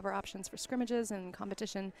helmet cover options for scrimmages and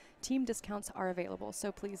competition. Team discounts are available,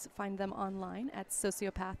 so please find them online at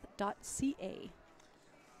sociopath.ca.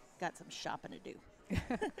 Got some shopping to do.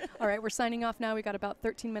 All right, we're signing off now. We got about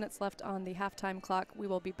 13 minutes left on the halftime clock. We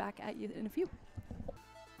will be back at you in a few.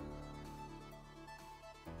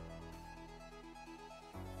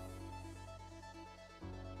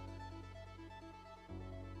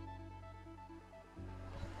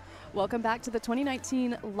 Welcome back to the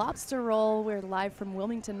 2019 Lobster Roll. We're live from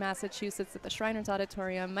Wilmington, Massachusetts at the Shriners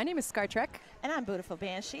Auditorium. My name is Scar Trek. And I'm Beautiful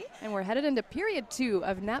Banshee. And we're headed into period 2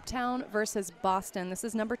 of Naptown versus Boston. This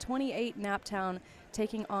is number 28 Naptown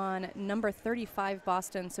taking on number 35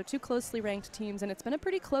 Boston. So 2 closely ranked teams, and it's been a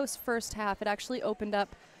pretty close first half. It actually opened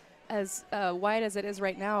up as wide as it is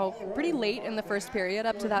right now, pretty late in the first period.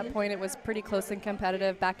 Up to that point, it was pretty close and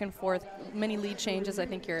competitive, back and forth. Many lead changes. I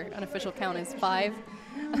think your unofficial count is 5.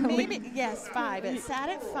 Maybe, yes, 5. It sat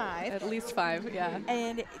at 5. At least 5, yeah.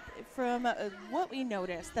 And from what we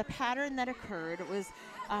noticed, the pattern that occurred was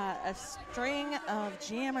a string of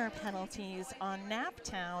jammer penalties on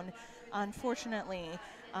Naptown, unfortunately,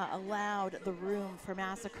 allowed the room for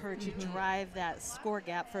Massacre to drive that score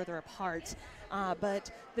gap further apart.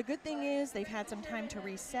 But the good thing is they've had some time to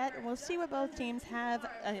reset. We'll see what both teams have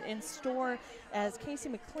in store as Casey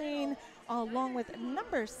McLean, along with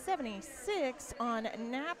number 76 on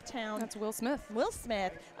Naptown. That's Will Smith. Will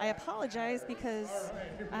Smith. I apologize because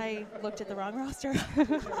I looked at the wrong roster.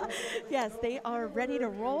 Yes, they are ready to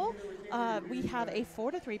roll. We have a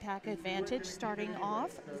 4-3 pack advantage starting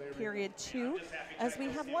off period 2, as we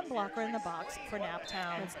have 1 blocker in the box for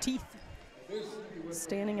Naptown. That's Teeth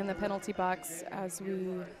standing in the penalty box as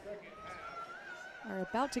we are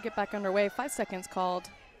about to get back underway. 5 seconds called.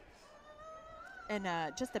 And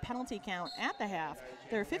just the penalty count at the half.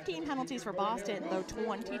 There are 15 penalties for Boston, though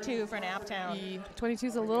 22 for Naptown. 22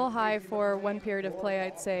 is a little high for 1 period of play,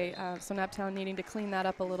 I'd say. So Naptown needing to clean that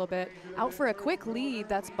up a little bit. Out for a quick lead,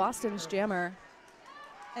 that's Boston's jammer.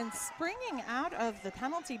 And springing out of the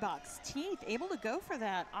penalty box, Teeth able to go for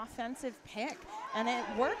that offensive pick, and it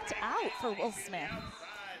worked out for Will Smith.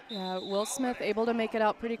 Yeah, Will Smith able to make it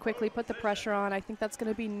out pretty quickly, put the pressure on. I think that's going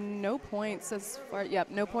to be no points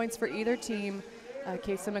no points for either team.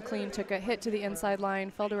 Casey McLean took a hit to the inside line,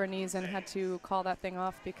 fell to her knees, and had to call that thing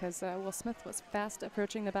off because Will Smith was fast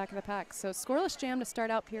approaching the back of the pack. So scoreless jam to start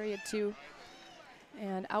out period 2.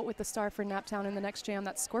 And out with the star for Naptown in the next jam,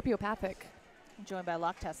 that's Scorpiopathic. Joined by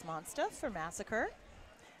Lobstah Monster for Massacre.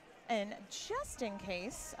 And just in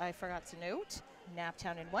case I forgot to note,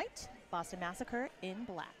 Naptown in white, Boston Massacre in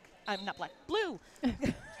black. I'm not black, blue.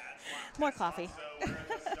 More coffee.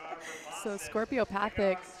 So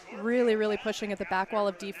Scorpiopathic really, really pushing at the back wall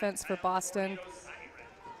of defense for Boston.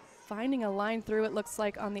 Finding a line through, it looks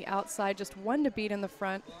like, on the outside, just 1 to beat in the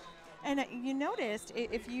front. And you noticed,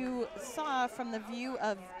 if you saw from the view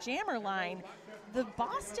of jammer line, the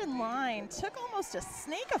Boston line took almost a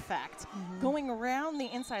snake effect, going around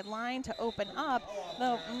the inside line to open up,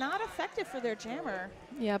 though not effective for their jammer.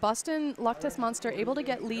 Yeah, Boston, Lobstah Monster, able to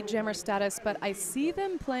get lead jammer status, but I see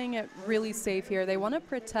them playing it really safe here. They want to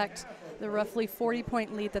protect the roughly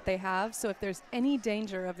 40-point lead that they have, so if there's any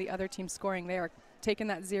danger of the other team scoring, they are taking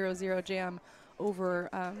that 0-0 jam over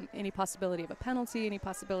any possibility of a penalty, any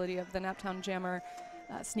possibility of the Naptown jammer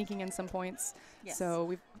sneaking in some points. Yes. So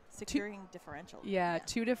we've securing differential. Yeah,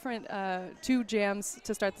 2 different 2 jams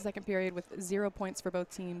to start the second period with 0 points for both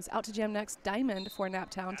teams. Out to jam next, Diamond for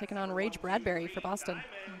Naptown, taking on Rage Bradbury for Boston.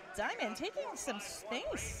 Diamond taking some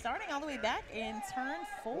space, starting all the way back in turn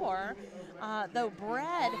 4. Though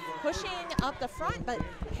Brad pushing up the front, but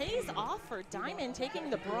pays off for Diamond, taking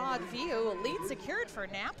the broad view. Lead secured for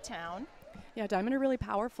Naptown. Yeah, Diamond, a really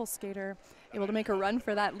powerful skater, able to make a run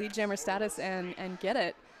for that lead jammer status and get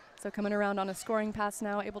it. So coming around on a scoring pass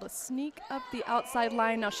now, able to sneak up the outside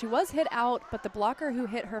line. Now she was hit out, but the blocker who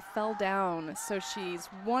hit her fell down. So she's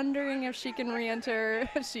wondering if she can re-enter.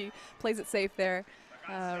 She plays it safe there,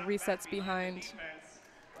 resets behind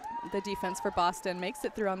the defense for Boston, makes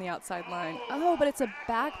it through on the outside line. Oh, but it's a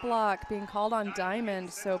back block being called on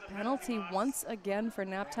Diamond. So penalty once again for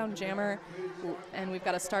Naptown jammer. And we've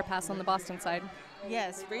got a star pass on the Boston side.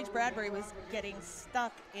 Yes, Rage Bradbury was getting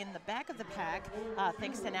stuck in the back of the pack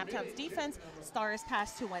thanks to Naptown's defense. Stars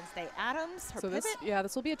pass to Wednesday Adams, her So pivot.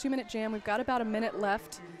 this will be a 2-minute jam. We've got about a minute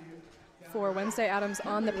left for Wednesday Adams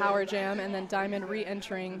on the power jam, and then Diamond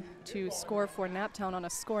re-entering to score for Naptown on a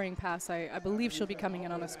scoring pass. I believe she'll be coming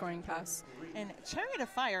in on a scoring pass. And Chariot of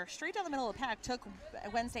Fire, straight down the middle of the pack, took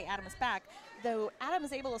Wednesday Adams back, though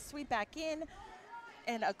Adams able to sweep back in,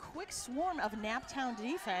 and a quick swarm of Naptown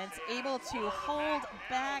defense able to hold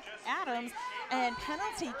back Adams, and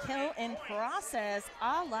penalty kill in process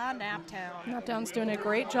a la Naptown. Naptown's doing a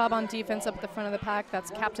great job on defense up at the front of the pack. That's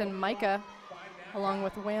Captain Micah, along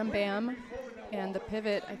with Wham Bam, and the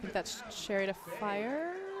pivot, I think that's Chariot of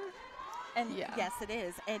Fire. And yes, it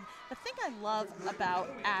is. And the thing I love about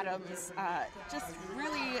Adams, just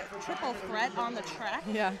really triple threat on the track,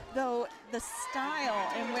 though the style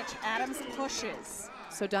in which Adams pushes.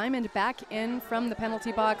 So Diamond back in from the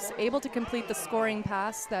penalty box, able to complete the scoring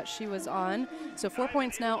pass that she was on. So 4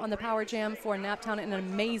 points now on the power jam for Naptown, and an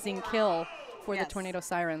amazing kill for the Tornado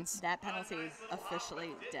Sirens. That penalty is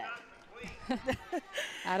officially dead.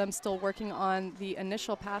 Adams still working on the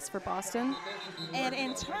initial pass for Boston. And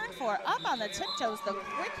in turn for up on the tiptoes, the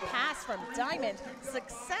quick pass from Diamond.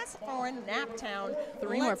 Success for Naptown.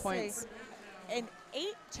 3 more points. An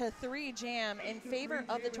 8-3 jam in favor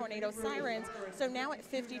of the Tornado Sirens. So now at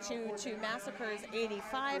 52 to Massacre's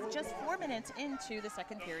 85, just 4 minutes into the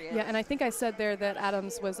second period. Yeah, and I think I said there that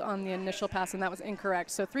Adams was on the initial pass, and that was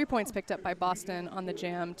incorrect. So 3 points picked up by Boston on the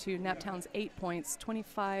jam to Naptown's 8 points.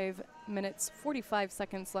 25 minutes, 45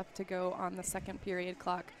 seconds left to go on the second period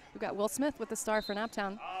clock. We've got Will Smith with the star for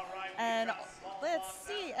Naptown. And let's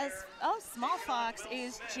see, Small Fox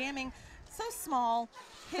is jamming so small,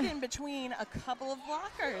 hidden between a couple of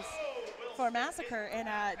blockers for Massacre. And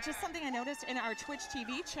just something I noticed in our Twitch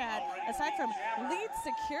TV chat, aside from lead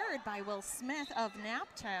secured by Will Smith of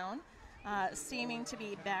Naptown, seeming to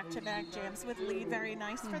be back-to-back jams with lead, very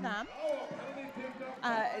nice for them.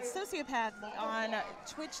 Sociopath on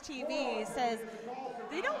Twitch TV says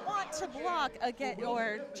they don't want to block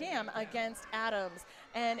or jam against Adams,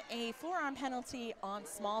 and a forearm penalty on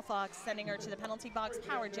Small Fox, sending her to the penalty box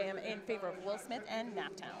power jam in favor of Will Smith and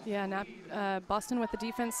Naptown. Yeah, Boston with the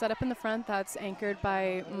defense set up in the front. That's anchored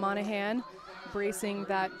by Monahan, bracing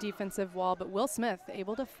that defensive wall, but Will Smith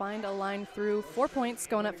able to find a line through. 4 points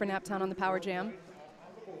going up for Naptown on the power jam.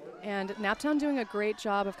 And Naptown doing a great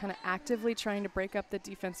job of kind of actively trying to break up the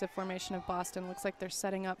defensive formation of Boston. Looks like they're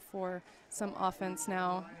setting up for some offense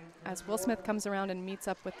now as Will Smith comes around and meets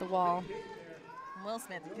up with the wall. Will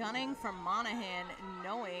Smith gunning from Monahan,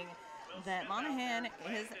 knowing that Monahan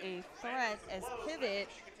is a threat as pivot.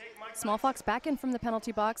 Small Fox back in from the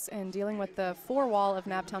penalty box and dealing with the 4 wall of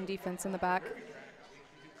Naptown defense in the back.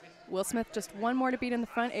 Will Smith just 1 more to beat in the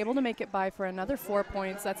front, able to make it by for another 4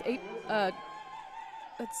 points. That's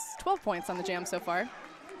 12 points on the jam so far.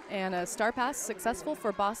 And a star pass successful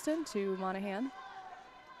for Boston to Monahan.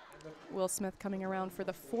 Will Smith coming around for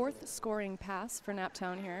the 4th scoring pass for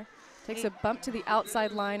Naptown here. Takes a bump to the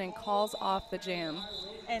outside line and calls off the jam.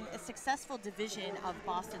 And a successful division of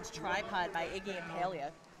Boston's tripod by Iggy and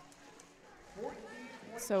Palia.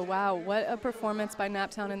 So wow, what a performance by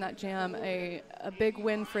Naptown in that jam. A big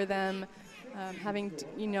win for them. Having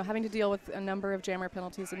to deal with a number of jammer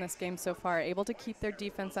penalties in this game so far, able to keep their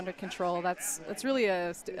defense under control. That's really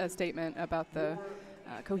a statement about the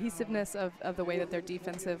cohesiveness of the way that their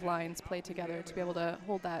defensive lines play together to be able to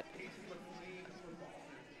hold that.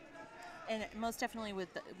 And most definitely with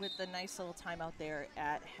the nice little timeout there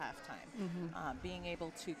at halftime, being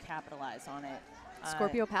able to capitalize on it.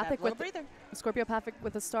 Scorpiopathic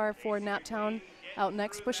with a star for Naptown. Out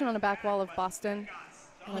next, pushing on the back wall of Boston.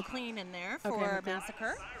 McLean in there for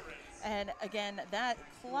Massacre. And again, that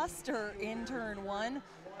cluster in turn 1,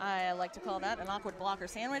 I like to call that an awkward blocker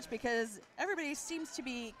sandwich, because everybody seems to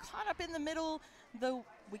be caught up in the middle, though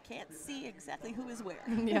we can't see exactly who is where.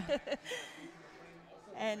 Yeah.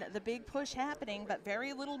 And the big push happening, but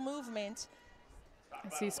very little movement. I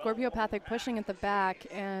see Scorpiopathic pushing at the back,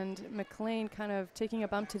 and McLean kind of taking a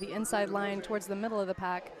bump to the inside line towards the middle of the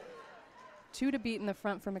pack. 2 to beat in the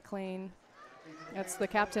front for McLean. That's the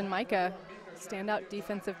captain, Micah, standout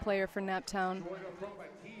defensive player for Naptown.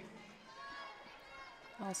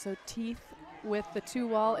 Also Teeth with the 2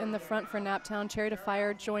 wall in the front for Naptown. Chariot of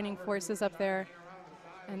Fire joining forces up there.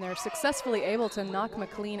 And they're successfully able to knock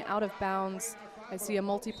McLean out of bounds. I see a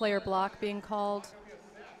multiplayer block being called.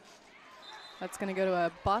 That's going to go to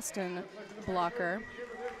a Boston blocker.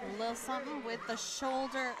 A little something with the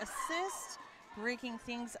shoulder assist, breaking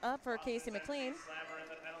things up for Casey McLean.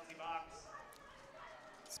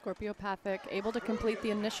 Scorpiopathic able to complete the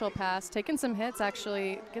initial pass, taking some hits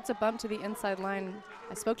actually, gets a bump to the inside line.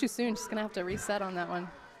 I spoke too soon, just gonna have to reset on that one.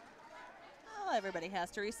 well, everybody has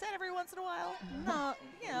to reset every once in a while.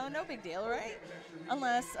 No, no big deal, right?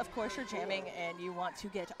 Unless, of course, you're jamming and you want to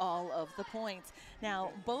get all of the points.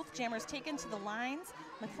 Now, both jammers taken to the lines.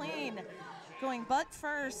 McLean going butt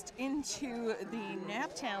first into the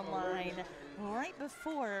Naptown line right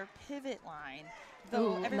before pivot line.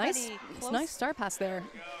 Though nice star pass there.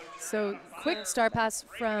 So quick star pass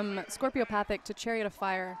from Scorpiopathic to Chariot of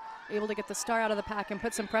Fire, able to get the star out of the pack and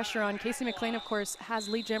put some pressure on. Casey McLean, of course, has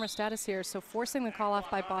lead jammer status here, so forcing the call off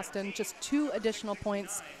by Boston. Just 2 additional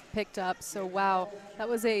points picked up. So wow, that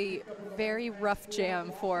was a very rough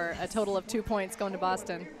jam for a total of 2 points going to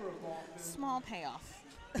Boston. Small payoff.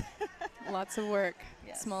 Lots of work.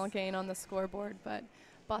 Yes. Small gain on the scoreboard, but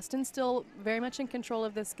Boston still very much in control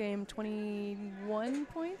of this game. 21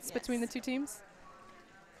 points between the two teams.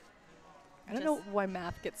 I don't know why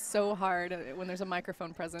math gets so hard when there's a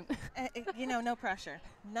microphone present. No pressure.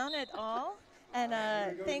 None at all. And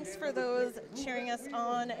thanks for those cheering us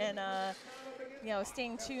on and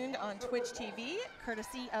staying tuned on Twitch TV,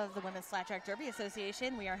 courtesy of the Women's Flat Track Derby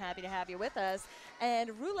Association. We are happy to have you with us. And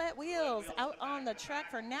Roulette Wheels out on the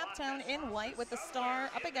track for Naptown in white with the star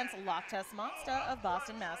up against Lobstah of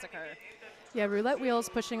Boston Massacre. Yeah, Roulette Wheels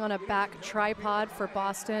pushing on a back tripod for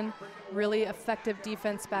Boston. Really effective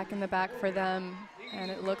defense back in the back for them.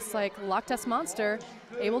 And it looks like Lobstah Monster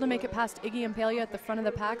able to make it past Iggy Impalia at the front of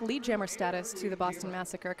the pack. Lead jammer status to the Boston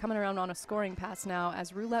Massacre. Coming around on a scoring pass now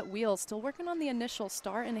as Roulette Wheels still working on the initial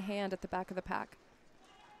star in hand at the back of the pack.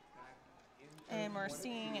 And we're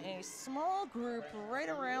seeing a small group right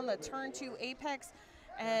around the turn 2 apex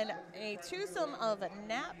and a twosome of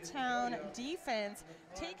Naptown defense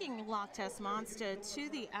taking Lobstah Monster to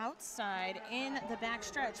the outside in the back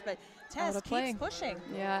stretch. But Tess keeps pushing.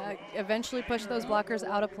 Yeah, eventually push those blockers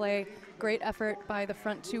out of play. Great effort by the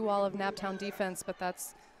front 2 wall of Naptown defense, but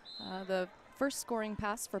that's the first scoring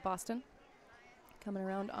pass for Boston. Coming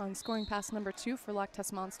around on scoring pass number 2 for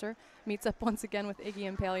Lobstah Monster. Meets up once again with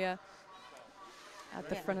Iggy Impalia at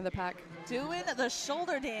the front of the pack. Doing the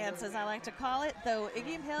shoulder dance, as I like to call it, though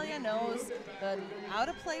Iggy Impalia knows the out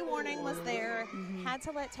of play warning was there, had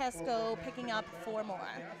to let Tess go, picking up 4 more.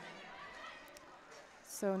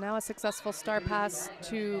 So now a successful star pass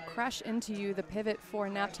to Crash Into You, the pivot for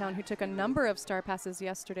Naptown, who took a number of star passes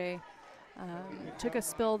yesterday. Took a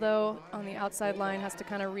spill, though, on the outside line, has to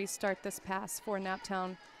kind of restart this pass for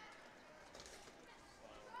Naptown.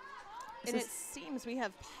 And it seems we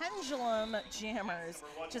have pendulum jammers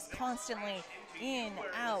just constantly in,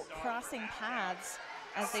 out, crossing paths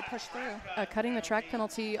as they push through. Cutting the track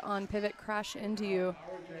penalty on pivot Crash Into You.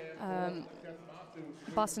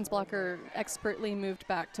 Boston's blocker expertly moved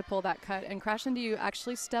back to pull that cut, and Crash Into You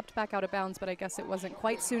actually stepped back out of bounds, but I guess it wasn't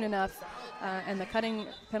quite soon enough, and the cutting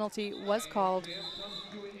penalty was called.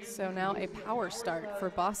 So now a power start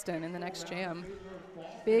for Boston in the next jam.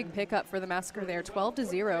 Big pickup for the Massacre there,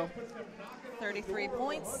 12-0. 33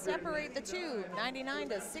 points separate the two,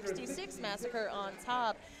 99-66 Massacre on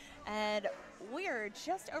top. And we're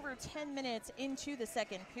just over 10 minutes into the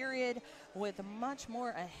second period with much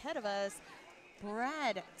more ahead of us.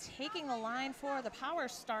 Brad taking the line for the power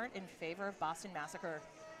start in favor of Boston Massacre.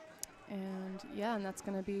 And that's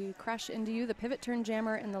going to be Crash Into You, the pivot turn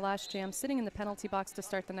jammer in the last jam, sitting in the penalty box to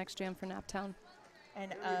start the next jam for Naptown.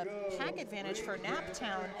 And a pack advantage for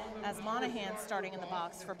Naptown as Monahan starting in the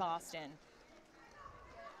box for Boston.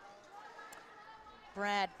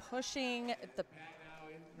 Brad pushing the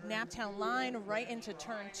Naptown line right into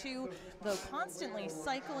turn 2, though constantly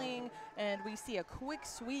cycling, and we see a quick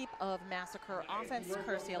sweep of Massacre offense,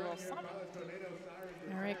 courtesy of Lobstah.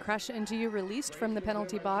 All right, Crash Into You released from the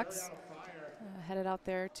penalty box. Headed out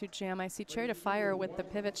there to jam. I see Chariot of Fire with the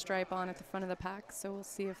pivot stripe on at the front of the pack, so we'll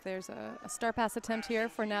see if there's a star pass attempt here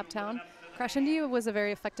for Naptown. Crash Into You was a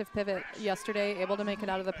very effective pivot yesterday, able to make it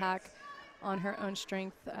out of the pack on her own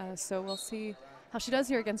strength, so we'll see how she does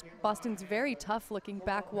here against Boston's very tough-looking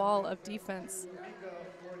back wall of defense.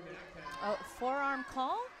 Forearm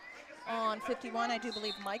call on 51, I do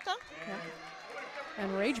believe, Micah. Yeah.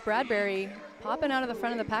 And Rage Bradbury popping out of the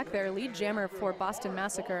front of the pack there, lead jammer for Boston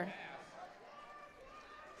Massacre.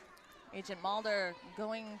 Agent Mulder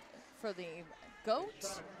going for the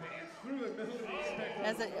goat.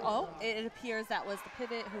 It appears that was the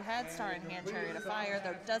pivot who had star in hand, Chariot of Fire,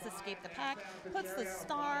 though does escape the pack, puts the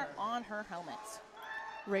star on her helmet.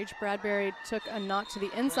 Rage Bradbury took a knock to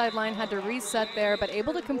the inside line, had to reset there, but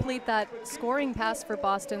able to complete that scoring pass for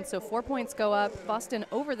Boston, so 4 points go up. Boston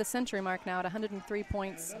over the century mark now at 103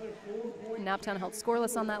 points. Naptown held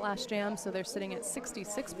scoreless on that last jam, so they're sitting at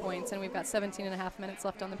 66 points, and we've got 17.5 minutes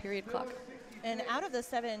left on the period clock. And out of the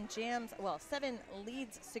 7 jams, 7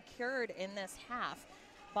 leads secured in this half,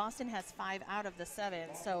 Boston has 5 out of the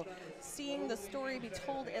 7. So seeing the story be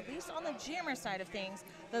told, at least on the jammer side of things,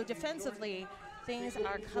 though defensively, things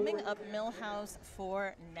are coming up Millhouse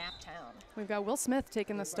for Naptown. We've got Will Smith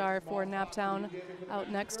taking the star for Naptown.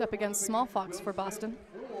 Out next up against Small Fox for Boston.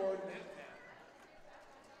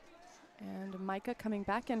 And Micah coming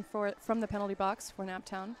back in from the penalty box for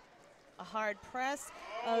Naptown. A hard press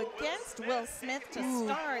against Will Smith to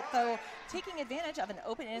start, though taking advantage of an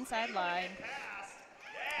open inside line.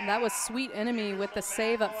 And that was Sweet Enemy with the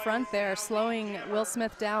save up front there, slowing Will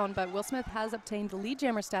Smith down. But Will Smith has obtained the lead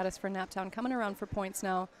jammer status for Naptown, coming around for points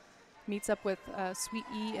now. Meets up with Sweet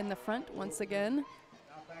E in the front once again.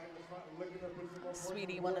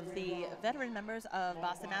 Sweetie, one of the veteran members of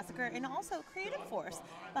Boston Massacre and also creative force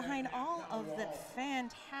behind all of the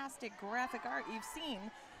fantastic graphic art you've seen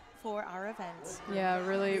for our event. Yeah,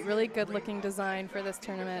 really good looking design for this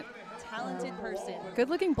tournament. Talented person. Good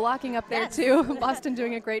looking blocking up there too. Boston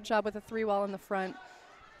doing a great job with a 3-wall in the front.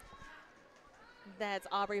 That's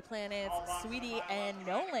Aubrey Planets, Sweetie, and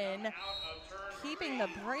Nolan keeping the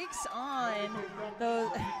brakes on, those,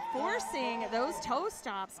 forcing those toe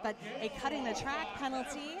stops, but a cutting the track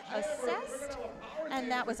penalty assessed,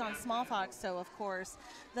 and that was on Small Fox. So of course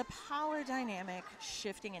the power dynamic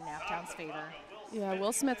shifting in Naptown's favor. Yeah,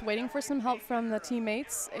 Will Smith waiting for some help from the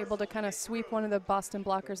teammates, able to kind of sweep one of the Boston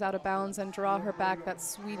blockers out of bounds and draw her back. That's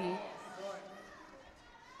Sweetie.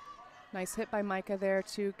 Nice hit by Micah there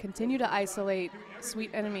to continue to isolate Sweet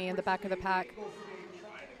Enemy in the back of the pack.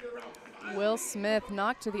 Will Smith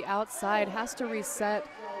knocked to the outside, has to reset.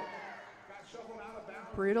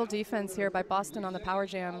 Brutal defense here by Boston on the power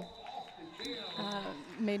jam.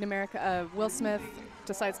 Made in America, Will Smith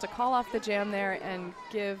decides to call off the jam there and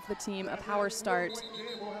give the team a power start.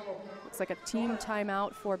 Looks like a team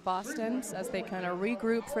timeout for Boston as they kind of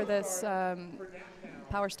regroup for this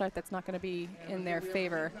power start that's not going to be in their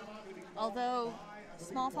favor. Although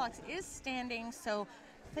Small Fox is standing, so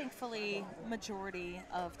thankfully majority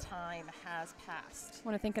of time has passed. I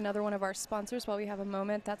want to thank another one of our sponsors while we have a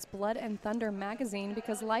moment. That's Blood and Thunder magazine,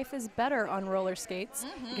 because life is better on roller skates.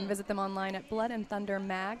 You can visit them online at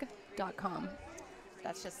bloodandthundermag.com.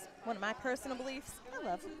 That's just one of my personal beliefs. I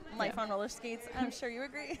love life on roller skates. I'm sure you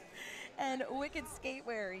agree. And Wicked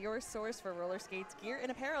Skatewear, your source for roller skates, gear,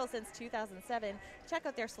 and apparel since 2007. Check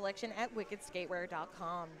out their selection at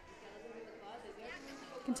wickedskatewear.com.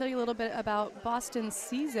 I can tell you a little bit about Boston's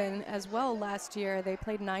season as well. Last year, they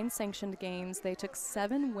played 9 sanctioned games. They took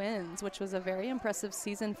 7 wins, which was a very impressive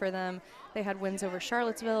season for them. They had wins over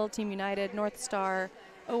Charlottesville, Team United, North Star,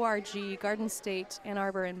 ORG, Garden State, Ann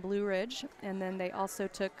Arbor, and Blue Ridge. And then they also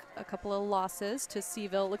took a couple of losses to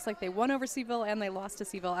Seville. Looks like they won over Seville and they lost to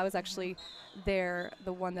Seville. I was actually there,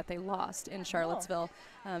 the one that they lost in Charlottesville.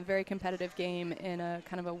 Very competitive game in a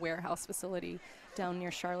kind of a warehouse facility down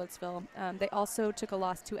near Charlottesville. They also took a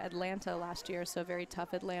loss to Atlanta last year, so a very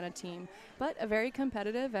tough Atlanta team, but a very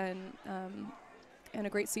competitive and a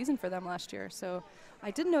great season for them last year. So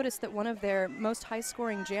I did notice that one of their most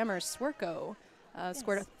high-scoring jammers, Swerko,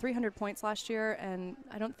 scored 300 points last year, and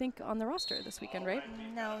I don't think on the roster this weekend, right?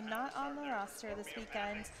 No, not on the roster this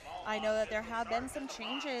weekend. I know that there have been some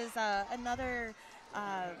changes. Another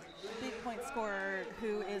big point scorer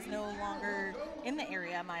who is no longer in the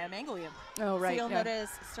area, Maya Mangalium. Oh, right. So you'll notice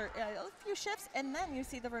a few shifts, and then you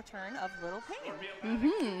see the return of Little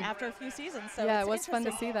Payne after a few seasons. So yeah, it was fun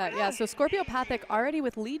to see that. Yeah, so Scorpiopathic already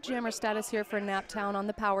with lead jammer status here for Naptown on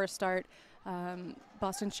the power start.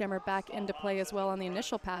 Boston jammer back into play as well on the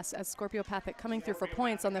initial pass as Scorpiopathic coming through for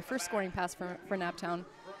points on the first scoring pass for Naptown.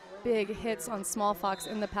 Big hits on Small Fox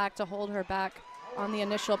in the pack to hold her back on the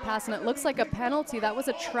initial pass, and it looks like a penalty. That was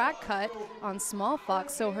a track cut on Small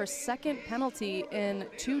Fox, so her second penalty in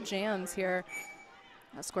 2 jams here.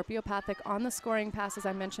 Scorpiopathic on the scoring pass, as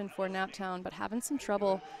I mentioned, for Naptown, but having some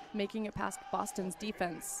trouble making it past Boston's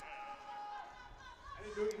defense.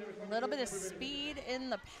 A little bit of speed in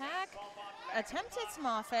the pack. Attempted some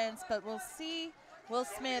offense, but we'll see Will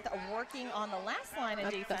Smith working on the last line of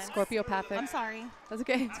defense. That's Scorpiopathic. I'm sorry. That's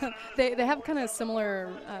okay. they have kind of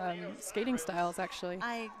similar skating styles, actually.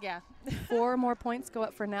 Yeah. 4 more points go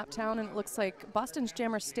up for Naptown, and it looks like Boston's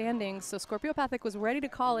jammer standing. So Scorpiopathic was ready to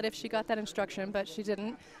call it if she got that instruction, but she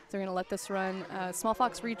didn't. So they're going to let this run. Small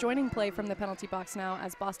Fox rejoining play from the penalty box now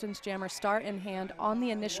as Boston's jammer start in hand on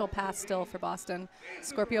the initial pass still for Boston.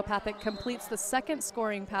 Scorpiopathic completes the second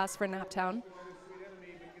scoring pass for Naptown.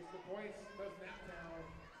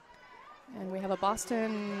 And we have a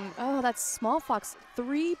Boston, that's Small Fox.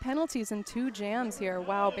 3 penalties and 2 jams here.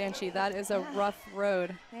 Wow, Banshee, that is a rough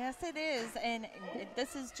road. Yes, it is. And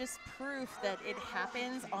this is just proof that it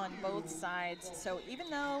happens on both sides. So even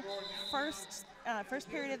though first first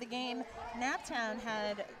period of the game, Naptown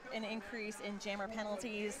had an increase in jammer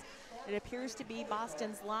penalties. It appears to be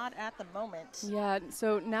Boston's lot at the moment. Yeah,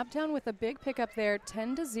 so Naptown with a big pickup there,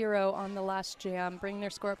 10-0 on the last jam, bringing their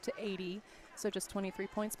score up to 80. So just 23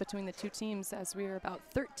 points between the two teams as we're about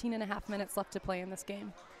 13 and a half minutes left to play in this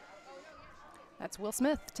game. That's Will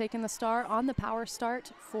Smith taking the star on the power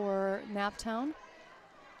start for Naptown.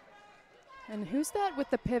 And who's that with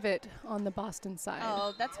the pivot on the Boston side?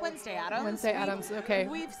 Oh, that's Wednesday Adams. Wednesday Adams, okay.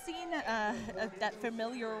 We've seen that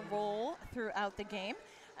familiar role throughout the game.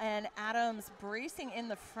 And Adams bracing in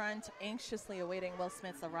the front, anxiously awaiting Will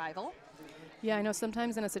Smith's arrival. Yeah, I know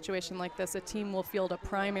sometimes in a situation like this, a team will field a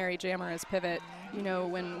primary jammer as pivot, you know,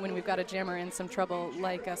 when we've got a jammer in some trouble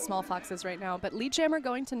like Small Foxes right now. But lead jammer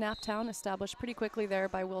going to Naptown, established pretty quickly there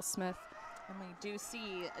by Will Smith. And we do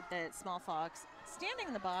see that Small Fox standing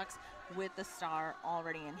in the box with the star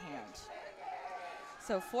already in hand.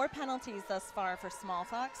 So 4 penalties thus far for Small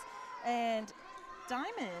Fox. And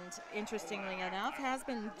Diamond, interestingly enough, has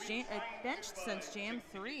been benched since Jam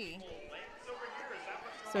 3.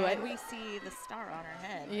 So we see the star on her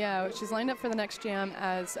head. Yeah, she's lined up for the next jam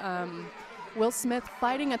as Will Smith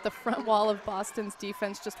fighting at the front wall of Boston's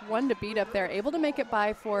defense, just one to beat up there, able to make it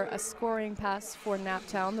by for a scoring pass for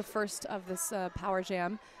Naptown, the first of this power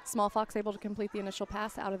jam. Small Fox able to complete the initial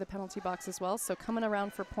pass out of the penalty box as well, so coming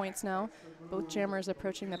around for points now. Both jammers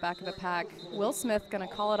approaching the back of the pack. Will Smith going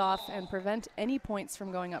to call it off and prevent any points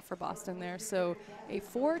from going up for Boston there. So a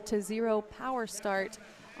 4-0 power start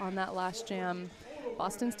on that last jam.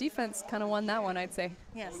 Boston's defense kind of won that one, I'd say.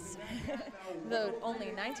 Yes. Though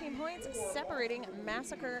only 19 points separating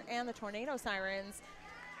Massacre and the Tornado Sirens.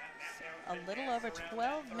 A little over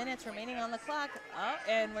 12 minutes remaining on the clock. Oh,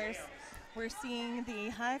 and we're seeing the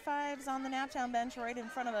high fives on the Naptown bench right in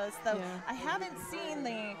front of us. Though yeah. I haven't seen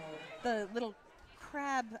the little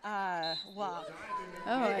crab walk.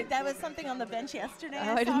 Oh, that was something on the bench yesterday.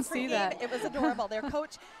 Oh, I didn't see that. It was adorable. Their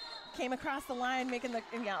coach came across the line making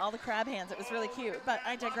all the crab hands. It was really cute, but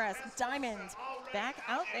I digress. Diamond back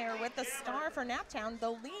out there with the star for Naptown.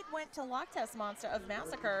 The lead went to Lobstah Monster of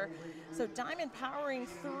Massacre. So Diamond powering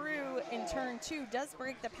through in turn 2 does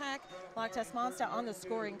break the pack. Lobstah Monster on the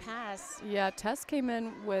scoring pass. Yeah, Tess came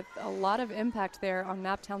in with a lot of impact there on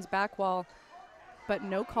Naptown's back wall, but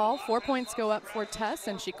no call. 4 points go up for Tess,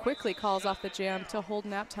 and she quickly calls off the jam to hold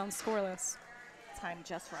Naptown scoreless. Timed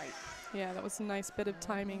just right. Yeah, that was a nice bit of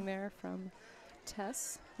timing there from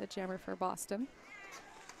Tess, the jammer for Boston.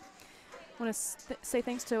 I want to say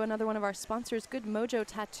thanks to another one of our sponsors, Good Mojo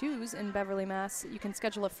Tattoos in Beverly, Mass. You can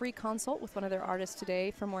schedule a free consult with one of their artists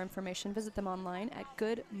today. For more information, visit them online at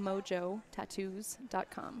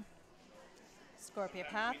goodmojotattoos.com.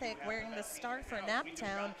 Scorpiopathic wearing the star for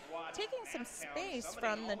Naptown, taking some space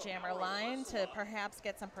from the jammer line to perhaps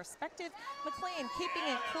get some perspective. McLean keeping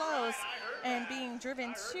it close and being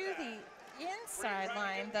driven to the inside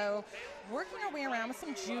line, though working our way around with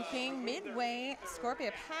some juking. Midway,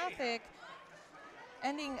 Scorpiopathic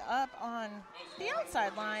ending up on the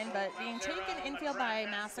outside line, but being taken infield by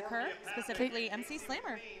Massacre, specifically MC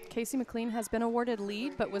Slammer. Casey McLean has been awarded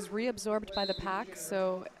lead, but was reabsorbed by the pack,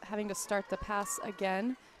 so having to start the pass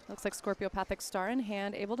again. Looks like Scorpiopathic star in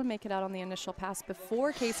hand, able to make it out on the initial pass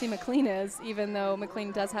before Casey McLean is, even though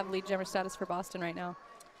McLean does have lead jammer status for Boston right now.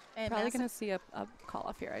 And probably going to see a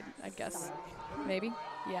call-off here, I'd guess. Maybe?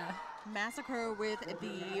 Yeah. Massacre with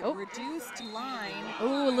the reduced line.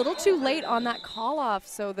 Oh, a little too late on that call-off,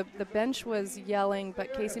 so the bench was yelling,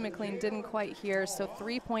 but Casey McLean didn't quite hear, so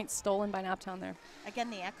 3 points stolen by Naptown there. Again,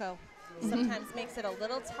 the echo sometimes makes it a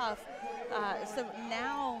little tough. So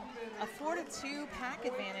now a 4-2 pack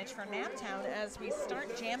advantage for Naptown as we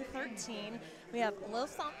start Jam 13. We have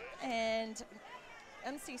Lobstah and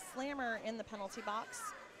MC Slammer in the penalty box.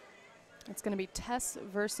 It's going to be Tess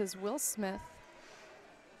versus Will Smith.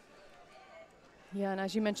 Yeah, and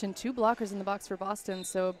as you mentioned, 2 blockers in the box for Boston,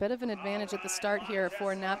 so a bit of an advantage at the start here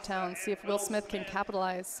for Naptown. See if Will Smith can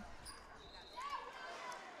capitalize.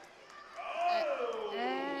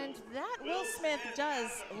 And that Will Smith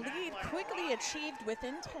does. Lead quickly achieved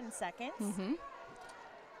within 10 seconds.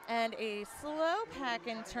 And a slow pack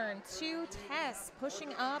in turn 2. Tess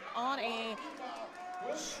pushing up on a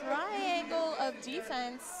triangle of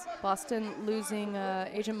defense. Boston losing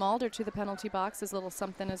Agent Mulder to the penalty box as little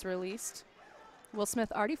something is released. Will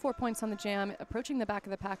Smith already 4 points on the jam, approaching the back of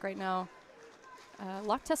the pack right now.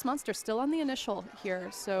 Lobstah Monster still on the initial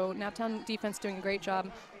here, so Naptown defense doing a great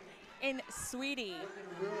job. And Sweetie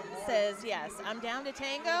says, yes, I'm down to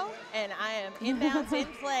tango, and I am inbounds in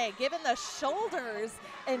play, given the shoulders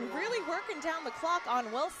and really working down the clock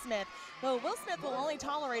on Will Smith. Though Will Smith will only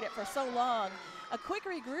tolerate it for so long. A quick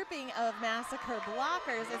regrouping of Massacre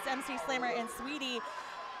blockers. It's MC Slammer and Sweetie.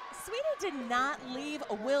 Sweetie did not leave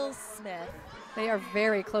Will Smith. They are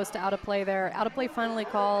very close to out of play there. Out of play finally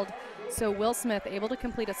called. So Will Smith able to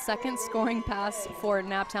complete a second scoring pass for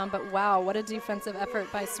Naptown, but wow, what a defensive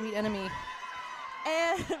effort by Sweet Enemy.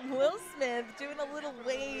 And Will Smith doing a little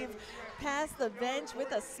wave past the bench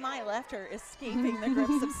with a smile after escaping the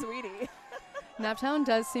grips of Sweetie. Naptown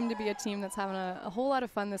does seem to be a team that's having a whole lot of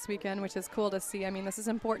fun this weekend, which is cool to see. I mean, this is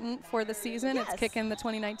important for the season. Yes. It's kicking the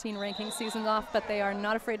 2019 ranking season off, but they are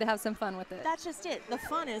not afraid to have some fun with it. That's just it. The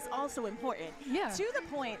fun is also important. Yeah. To the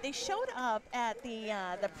point, they showed up at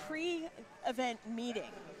the pre-event meeting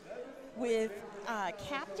with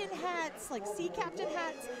captain hats, like sea captain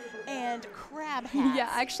hats, and crab hats. Yeah,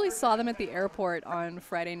 I actually saw them at the airport on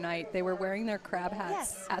Friday night. They were wearing their crab hats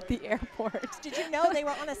Yes. at the airport. Did you know they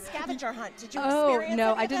were on a scavenger hunt? Did you Oh, experience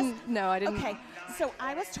no, any I of this? didn't. No, I didn't. Okay, so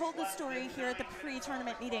I was told the story here at the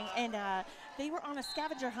pre-tournament meeting, and they were on a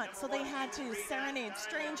scavenger hunt, so they had to serenade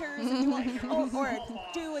strangers and or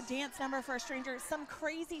do a dance number for a stranger, some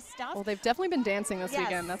crazy stuff. Well, they've definitely been dancing this Yes.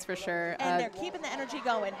 weekend, that's for sure. And they're keeping the energy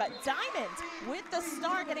going. But Diamond with the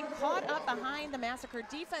star getting caught up behind the Massacre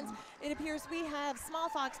defense. It appears we have Small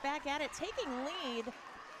Fox back at it, taking lead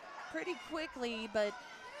pretty quickly, but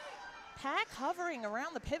Pack hovering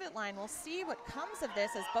around the pivot line. We'll see what comes of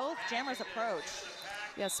this as both jammers approach.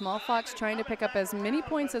 Yeah, Small Fox trying to pick up as many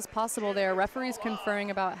points as possible there. Referees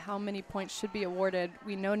conferring about how many points should be awarded.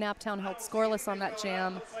 We know Naptown held scoreless on that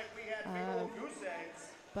jam.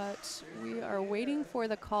 But we are waiting for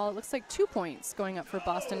the call. It looks like 2 points going up for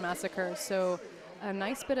Boston Massacre. So a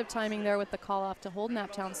nice bit of timing there with the call off to hold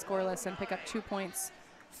Naptown scoreless and pick up 2 points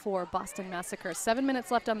for Boston Massacre. 7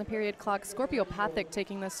 minutes left on the period clock. Scorpiopathic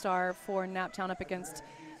taking the star for Naptown up against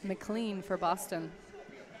McLean for Boston.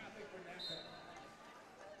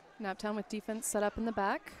 Naptown with defense set up in the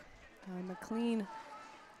back. McLean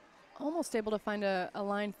almost able to find a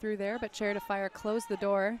line through there, but Chariot of Fire closed the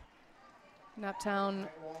door. Naptown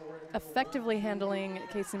effectively handling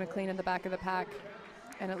Casey McLean in the back of the pack.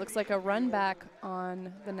 And it looks like a run back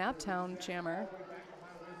on the Naptown jammer.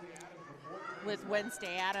 With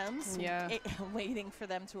Wednesday Adams waiting for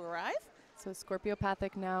them to arrive. So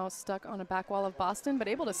Scorpiopathic now stuck on a back wall of Boston, but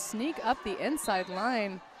able to sneak up the inside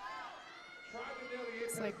line.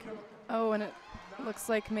 Looks like, oh, and it looks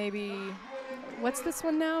like maybe, what's this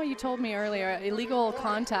one now? You told me earlier, illegal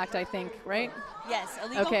contact, I think, right? Yes,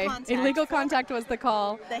 illegal contact. Illegal contact was the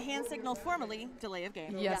call. The hand signal formally delay of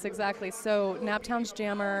game. Yes, exactly. So Naptown's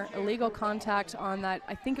jammer, illegal contact on that.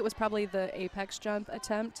 I think it was probably the apex jump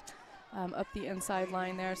attempt up the inside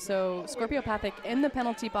line there. So Scorpiopathic in the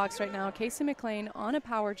penalty box right now. Casey McLean on a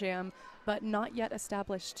power jam, but not yet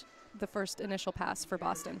established the first initial pass for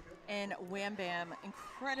Boston. And Wham Bam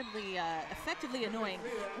incredibly effectively annoying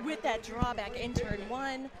with that drawback in turn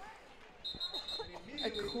one. A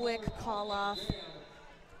quick call off.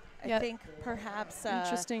 I think perhaps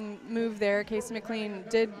interesting move there. Casey McLean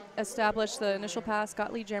did establish the initial pass,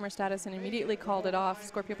 got lead jammer status, and immediately called it off.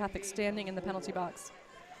 Scorpiopathic standing in the penalty box.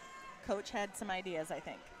 Coach had some ideas, I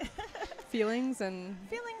think. Feelings and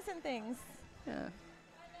things. Yeah.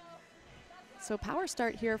 So power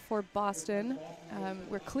start here for Boston.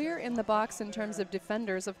 We're clear in the box in terms of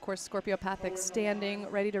defenders. Of course, Scorpiopathic standing,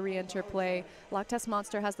 ready to re-enter play. Lobstah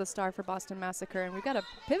Monster has the star for Boston Massacre, and we've got a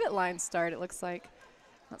pivot line start, it looks like.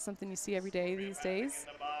 Not something you see every day these days.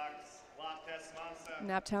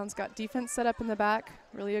 Naptown's got defense set up in the back.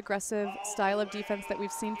 Really aggressive style of defense that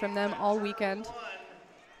we've seen from them all weekend.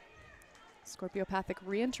 Scorpiopathic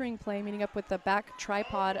re-entering play, meeting up with the back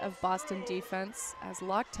tripod of Boston defense as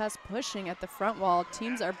Lobstah pushing at the front wall.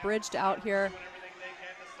 Teams are bridged out here.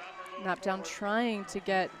 Naptown trying to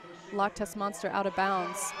get Lobstah Monster out of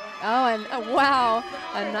bounds. Oh, and wow,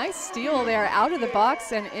 a nice steal there out of the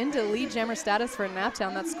box and into lead jammer status for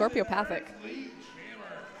Naptown. That's Scorpiopathic.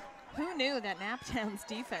 Who knew that Naptown's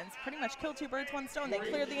defense pretty much killed two birds, one stone? They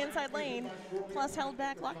cleared the inside lane, plus held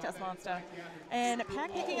back Lobstah Monster. And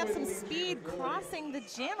Pack picking up some speed, crossing the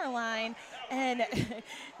jammer line. And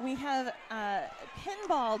we have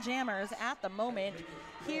pinball jammers at the moment,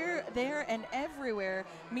 here, there, and everywhere.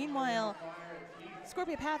 Meanwhile,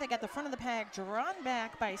 Scorpiopathic at the front of the pack, drawn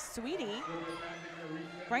back by Sweetie,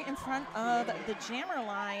 right in front of the jammer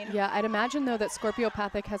line. Yeah, I'd imagine, though, that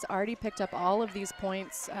Scorpiopathic has already picked up all of these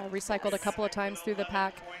points, recycled a couple of times through the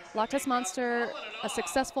pack. Lobstah Monster, a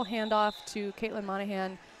successful handoff to Caitlin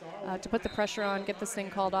Monahan to put the pressure on, get this thing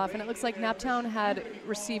called off. And it looks like Naptown had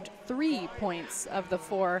received 3 points of the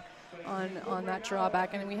 4 on that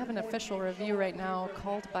drawback. And we have an official review right now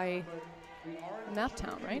called by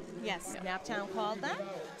Naptown, right? Yes, yeah. Naptown called that.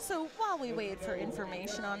 So while we wait for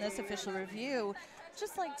information on this official review,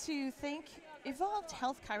 just like to thank Evolved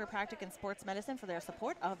Health Chiropractic and Sports Medicine for their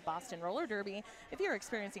support of Boston Roller Derby. If you're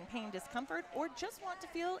experiencing pain, discomfort, or just want to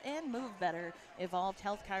feel and move better, Evolved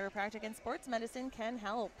Health Chiropractic and Sports Medicine can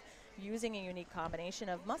help. Using a unique combination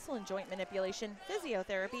of muscle and joint manipulation,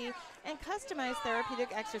 physiotherapy, and customized therapeutic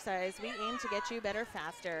exercise, we aim to get you better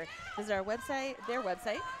faster. Visit their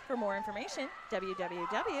website for more information,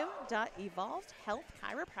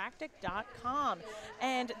 www.evolvedhealthchiropractic.com.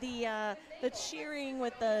 And the cheering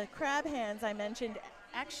with the crab hands I mentioned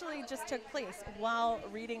actually just took place while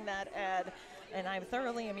reading that ad, and I'm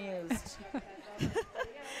thoroughly amused.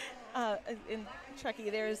 In Truckee,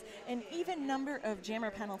 there's an even number of jammer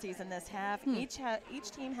penalties in this half. Each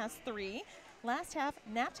team has 3. Last half,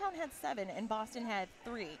 Naptown had 7 and Boston had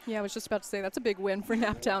 3. Yeah, I was just about to say that's a big win for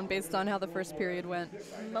Naptown based on how the first period went.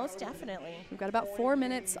 Most definitely. We've got about 4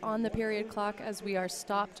 minutes on the period clock as we are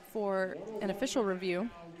stopped for an official review.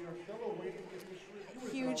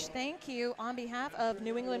 Huge thank you on behalf of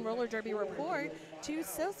New England Roller Derby Report to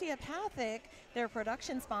Sociopathic, their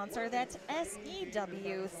production sponsor. That's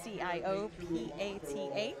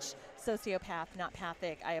SEWCIOPATH. Sociopath, not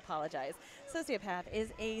pathic. I apologize. Sociopath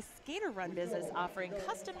is a skater-run business offering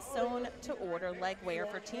custom sewn to order leg wear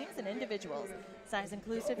for teams and individuals.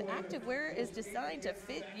 Size-inclusive activewear is designed to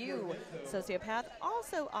fit you. Sociopath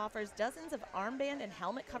also offers dozens of armband and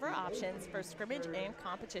helmet cover options for scrimmage and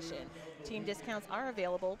competition. Team discounts are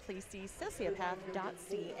available. Please see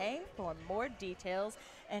sociopath.ca for more details.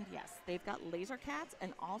 And yes, they've got laser cats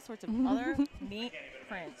and all sorts of other neat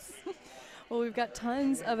prints. Well, we've got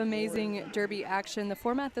tons of amazing derby action. The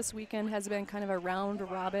format this weekend has been kind of a round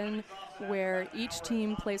robin where each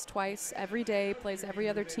team plays twice every day, plays every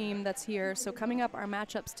other team that's here. So coming up, our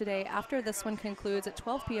matchups today, after this one concludes at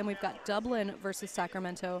 12 p.m., we've got Dublin versus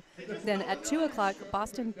Sacramento. Then at 2 o'clock,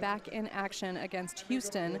 Boston back in action against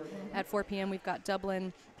Houston. At 4 p.m., we've got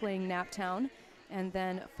Dublin playing Naptown. And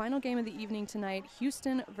then final game of the evening tonight,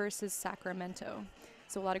 Houston versus Sacramento.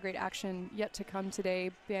 So a lot of great action yet to come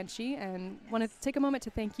today, Banshee, and want to take a moment to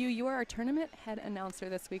thank you. You are our tournament head announcer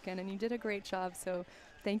this weekend, and you did a great job. So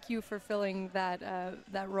thank you for filling that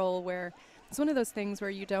that role where it's one of those things where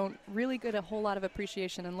you don't really get a whole lot of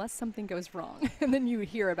appreciation unless something goes wrong, and then you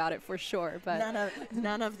hear about it for sure. But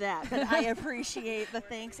none of that. But I appreciate the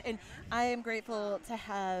thanks, and I am grateful to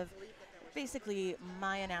have basically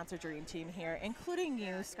my announcer dream team here, including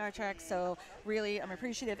you, Scar Trek. So really, I'm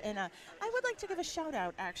appreciative. And I would like to give a shout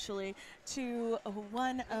out actually to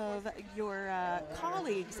one of your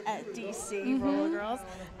colleagues at DC Roller Girls,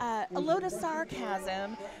 Lobstah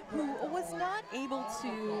Sarcasm, who was not able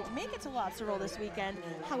to make it to Lobster Roll this weekend.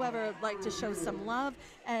 However, like to show some love,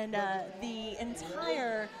 and the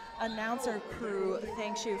entire announcer crew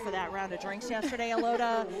thanks you for that round of drinks yesterday,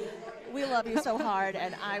 Lobstah. We love you so hard,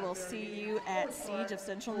 and I will see you at Siege of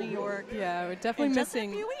Central New York. Yeah, we're definitely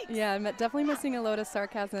missing. Just a few weeks. Yeah, definitely missing Lobstah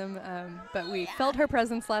Sarcasm, but we felt her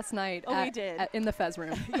presence last night. We did in the Fez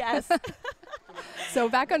room. Yes. So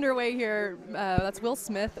back underway here. That's Will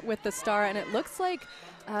Smith with the star, and it looks like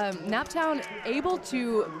Naptown able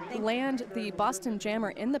to land the Boston Jammer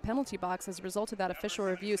in the penalty box as a result of that official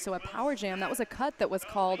review. So a power jam, that was a cut that was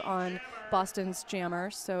called on Boston's Jammer.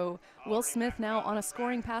 So Will Smith now on a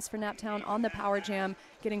scoring pass for Naptown on the power jam,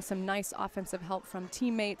 getting some nice offensive help from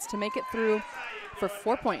teammates to make it through for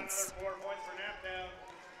 4 points. 4 points for Naptown.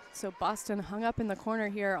 So Boston hung up in the corner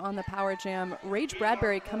here on the power jam. Rage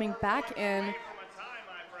Bradbury coming back in.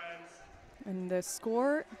 And the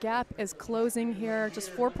score gap is closing here.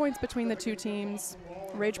 Just 4 points between the two teams.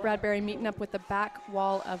 Rage Bradbury meeting up with the back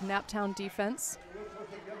wall of Naptown defense.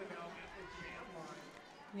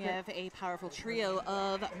 We have a powerful trio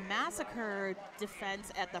of Massacre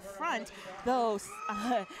defense at the front, though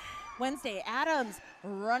Wednesday Adams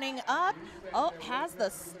running up. Oh, has the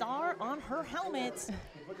star on her helmet.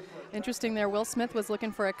 Interesting there. Will Smith was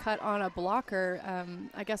looking for a cut on a blocker.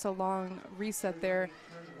 I guess a long reset there.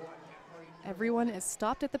 Everyone is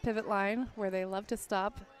stopped at the pivot line where they love to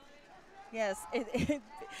stop. Yes,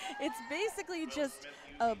 it's basically just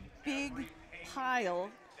a big pile,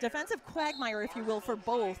 defensive quagmire, if you will, for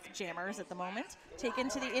both jammers at the moment, taken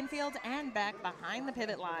to the infield and back behind the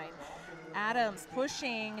pivot line. Adams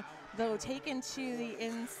pushing, though taken to the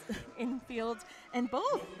infield, and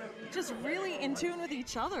both just really in tune with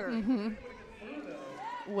each other.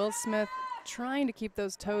 Will Smith trying to keep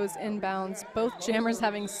those toes inbounds. Both jammers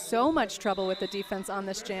having so much trouble with the defense on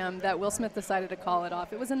this jam that Will Smith decided to call it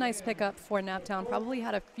off. It was a nice pickup for Naptown. Probably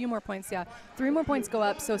had a few more points. Yeah, 3 more points go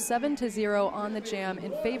up. So 7-0 on the jam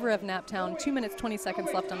in favor of Naptown. 2 minutes, 20 seconds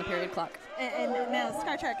left on the period clock. And now,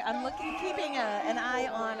 Star Trek, I'm keeping an eye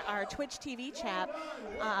on our Twitch TV chat,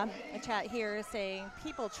 a chat here saying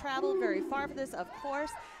people traveled very far for this, of course.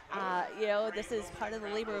 You know, this is part of the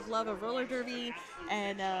labor of love of roller derby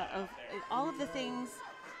and of all of the things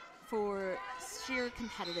for sheer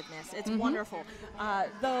competitiveness. It's wonderful.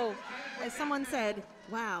 Though, as someone said,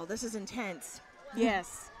 wow, this is intense.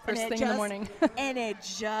 Yes. First thing in the morning. And it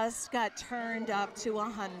just got turned up to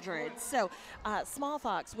 100. So Small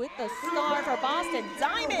Fox with the star for Boston.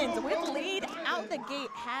 Diamonds with lead out the gate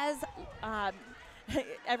has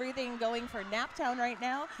everything going for Naptown right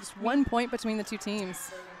now. Just 1 point between the two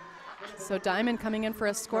teams. So Diamond coming in for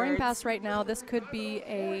a scoring pass right now. This could be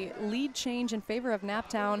a lead change in favor of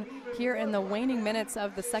Naptown here in the waning minutes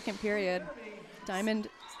of the second period. Diamond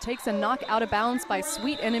takes a knock out of bounds by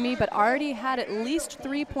Sweet Enemy, but already had at least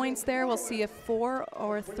 3 points there. We'll see if 4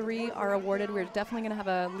 or 3 are awarded. We're definitely going to have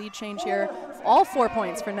a lead change here. All 4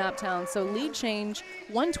 points for Naptown. So lead change,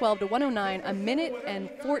 112 to 109, a minute and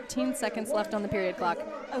 14 seconds left on the period clock.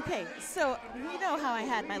 Okay, so you know how I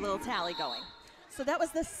had my little tally going. So that was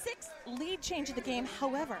the 6th lead change of the game.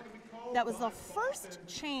 However, that was the first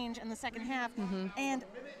change in the second half, and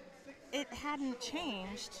it hadn't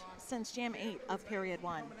changed since Jam 8 of period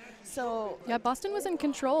 1. So yeah, Boston was in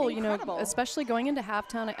control, incredible. you know, especially going into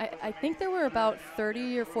halftime. I think there were about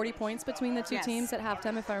 30 or 40 points between the two teams at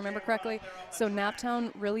halftime, if I remember correctly. So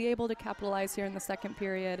Naptown really able to capitalize here in the second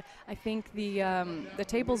period. I think the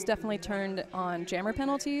tables definitely turned on jammer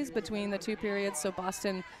penalties between the two periods, so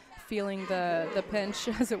Boston feeling the pinch,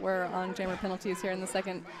 as it were, on jammer penalties here in the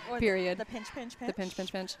second period. The pinch. The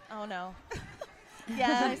pinch. Oh, no.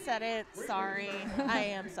 Yeah, I said it. Sorry. I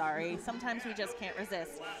am sorry. Sometimes we just can't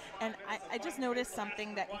resist. And I just noticed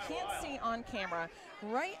something that you can't see on camera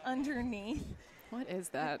right underneath. What is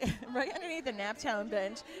that? Right underneath the Naptown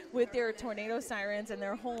bench with their tornado sirens and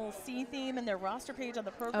their whole sea theme and their roster page on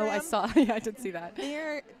the program. Oh, I saw. Yeah, I did see that.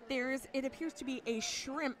 It appears to be a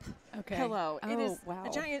shrimp Okay. pillow. Oh, It is wow. a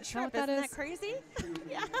giant Is that what shrimp. that Isn't is? that crazy?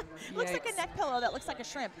 Yeah. Looks like a neck pillow that looks like a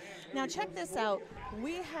shrimp. Now check this out.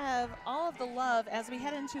 We have all of the love as we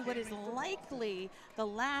head into what is likely the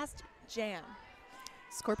last jam.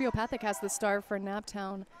 Scorpiopathic has the star for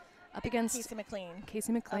Naptown up against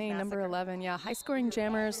Casey McLean. number 11. Yeah, high-scoring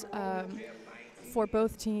jammers for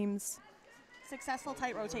both teams. Successful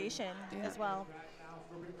tight rotation as well.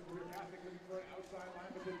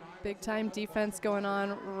 Big-time defense going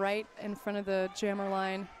on right in front of the jammer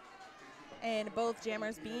line. And both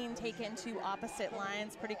jammers being taken to opposite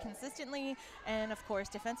lines pretty consistently. And, of course,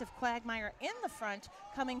 defensive quagmire in the front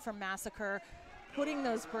coming from Massacre, putting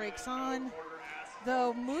those brakes on.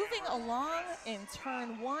 Though moving along in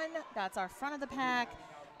turn 1, that's our front of the pack,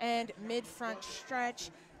 and mid-front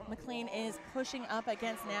stretch. McLean is pushing up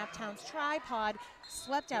against Naptown's tripod,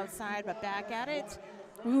 swept outside, but back at it.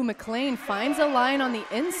 Ooh, McLean finds a line on the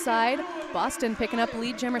inside. Boston picking up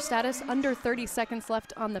lead jammer status. Under 30 seconds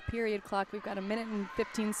left on the period clock. We've got a minute and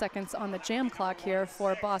 15 seconds on the jam clock here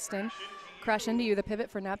for Boston. Crash into you, the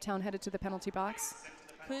pivot for Naptown headed to the penalty box.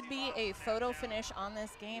 Could be a photo finish on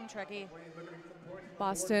this game, Trekkie.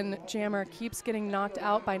 Boston jammer keeps getting knocked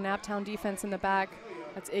out by Naptown defense in the back.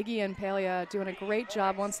 That's Iggy and Palia doing a great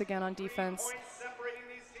job once again on defense.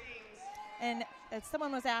 And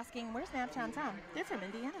someone was asking, where's Naptown from? They're from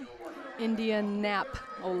Indiana.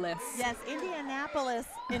 Indianapolis. Yes, Indianapolis,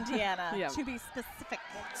 Indiana, Yeah. to be specific.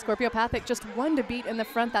 Scorpiopathic just one to beat in the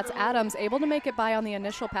front. That's Adams, able to make it by on the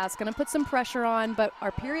initial pass. Going to put some pressure on, but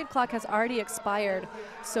our period clock has already expired.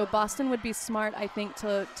 So Boston would be smart, I think,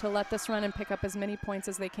 to let this run and pick up as many points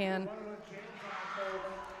as they can.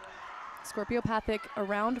 Scorpiopathic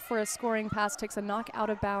around for a scoring pass, takes a knock out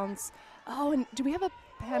of bounds. Oh, and do we have a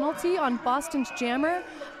penalty on Boston's jammer?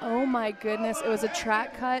 Oh my goodness, it was a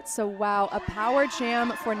track cut. So wow, a power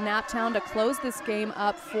jam for Naptown to close this game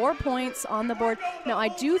up. 4 points on the board. Now I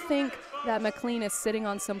do think that McLean is sitting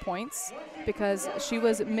on some points because she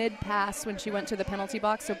was mid-pass when she went to the penalty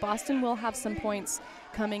box. So Boston will have some points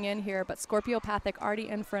coming in here, but Scorpiopathic already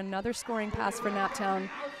in for another scoring pass for Naptown.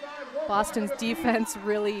 Boston's defense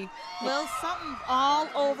really... Little something all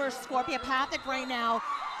over Scorpiopathic right now.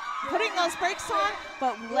 Putting those brakes on,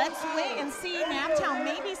 but let's wait and see. Naptown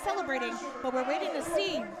may be celebrating, but we're waiting to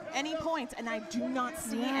see any points, and I do not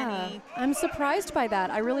see any. I'm surprised by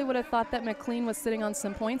that. I really would have thought that McLean was sitting on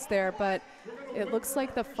some points there, but it looks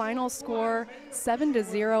like the final score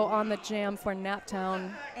 7-0 on the jam for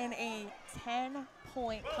Naptown. And a 10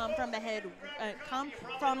 point, come from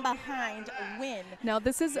behind win. Now,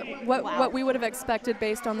 this is what Wow. what we would have expected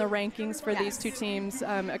based on the rankings for these Yes. two teams.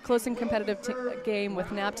 A close and competitive game with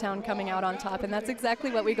Naptown coming out on top, and that's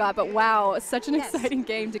exactly what we got. But wow, such an Yes. exciting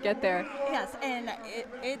game to get there. Yes, and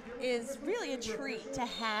it is really a treat to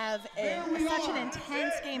have such an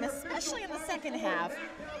intense game, especially in the second half,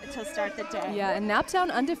 to start the day. Yeah, and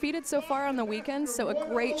Naptown undefeated so far on the weekend, so a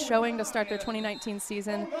great showing to start their 2019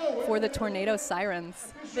 season for the Tornado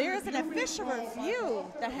Sirens. There is an official review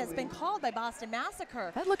that has been called by Boston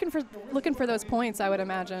Massacre. They're looking for those points, I would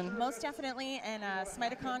imagine. Most definitely, and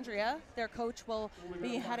Mitochondria, their coach, will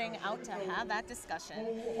be heading out to have that discussion.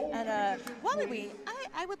 And Wally,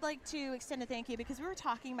 I would like to extend a thank you because we were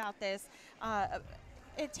talking about this.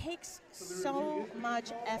 It takes so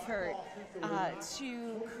much effort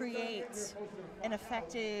to create an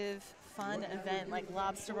effective, fun event like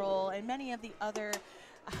Lobster Roll and many of the other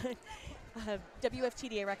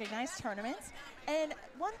WFTDA recognized tournaments. And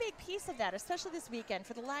one big piece of that, especially this weekend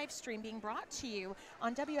for the live stream being brought to you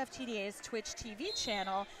on WFTDA's Twitch TV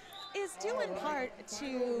channel, is due in part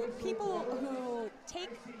to people who take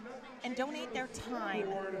and donate their time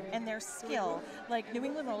and their skill, like New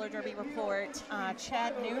England Roller Derby Report,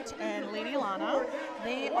 Chad Newt and Lady Lana.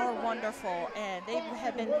 They are wonderful, and they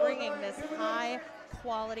have been bringing this high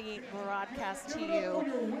quality broadcast to you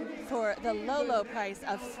for the low price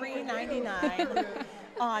of $3.99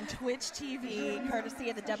 on Twitch TV, courtesy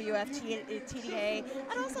of the WFTDA.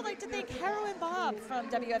 I'd also like to thank Heroin Bob from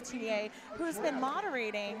WFTDA, who's been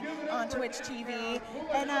moderating on Twitch TV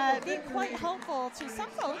and being quite helpful to some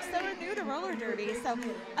folks that are new to roller derby. So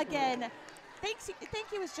again,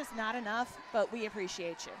 thank you is just not enough, but we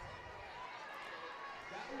appreciate you.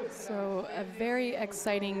 So a very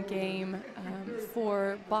exciting game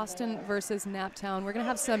for Boston versus Naptown. We're going to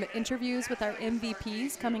have some interviews with our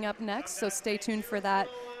MVPs coming up next, so stay tuned for that.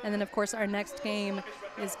 And then, of course, our next game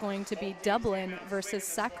is going to be Dublin versus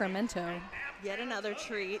Sacramento. Yet another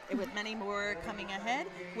treat with many more coming ahead.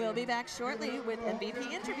 We'll be back shortly with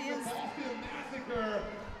MVP interviews.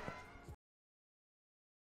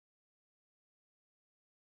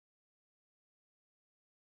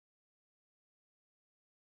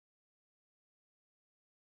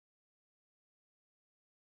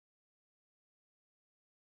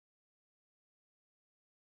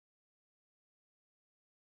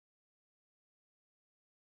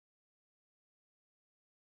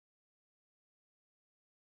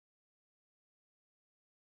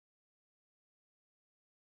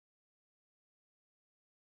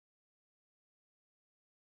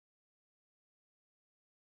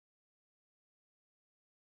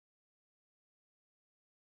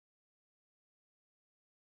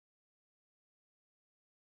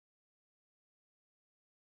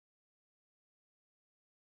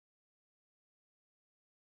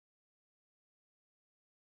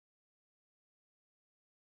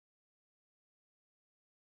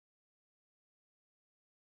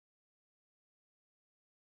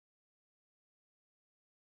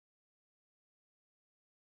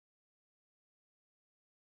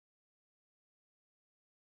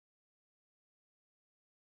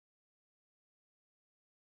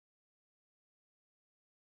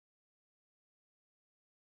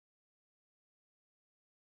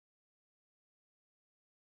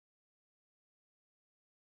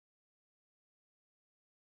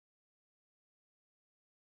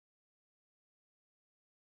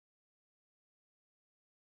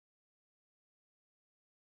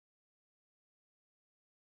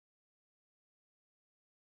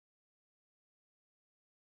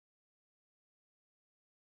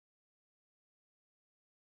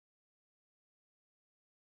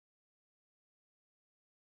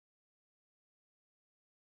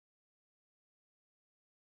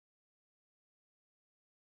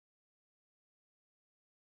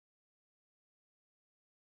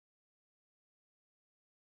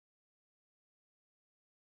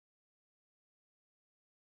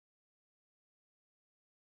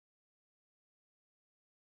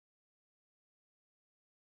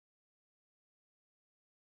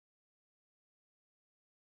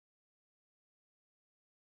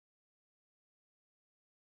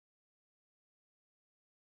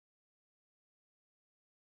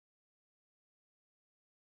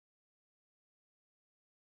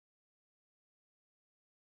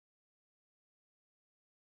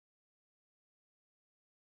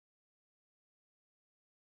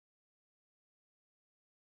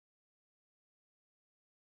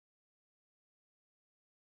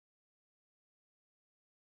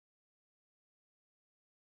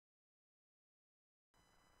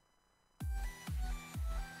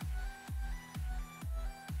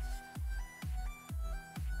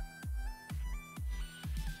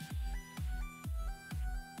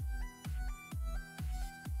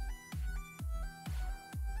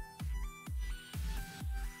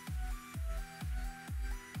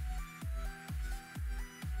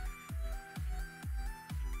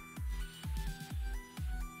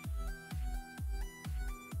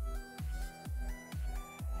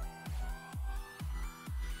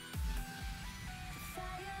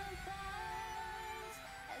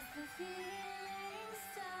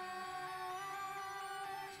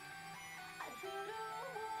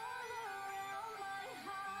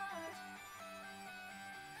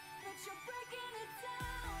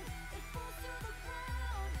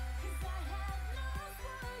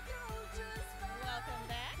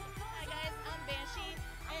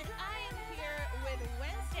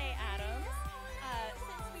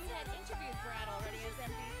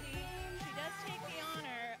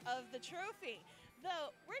 trophy.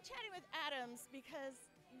 Though we're chatting with Adams because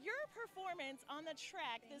your performance on the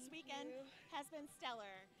track this weekend has been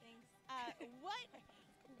stellar. Thanks.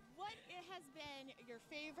 What has been your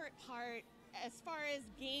favorite part as far as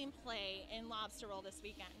gameplay in Lobster Roll this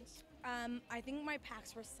weekend? I think my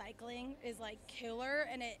PAX recycling is like killer,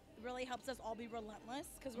 and it really helps us all be relentless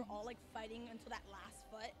because we're all like fighting until that last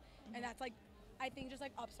foot, and that's like, I think, just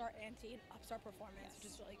like ups our ante and ups our performance, which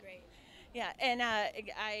is really great. Yeah, and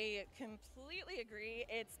I completely agree.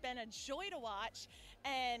 It's been a joy to watch,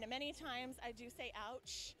 and many times I do say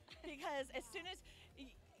ouch because as soon as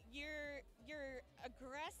you're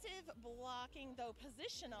aggressive blocking, though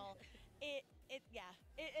positional,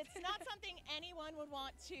 it's not something anyone would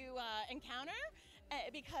want to encounter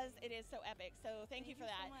because it is so epic. So thank you for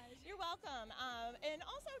that. So much. You're welcome. And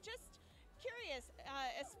also just curious,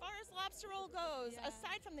 as far as Lobster Roll goes,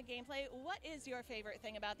 aside from the gameplay, what is your favorite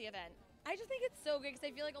thing about the event? I just think it's so good because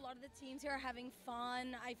I feel like a lot of the teams here are having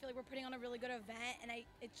fun. I feel like we're putting on a really good event, and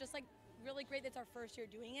it's just like really great that it's our first year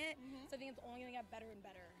doing it. So I think it's only going to get better and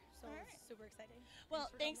better. So it's super exciting. Well,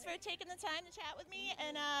 thanks for taking the time to chat with me,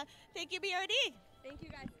 and thank you, BRD. Thank you,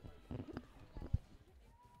 guys.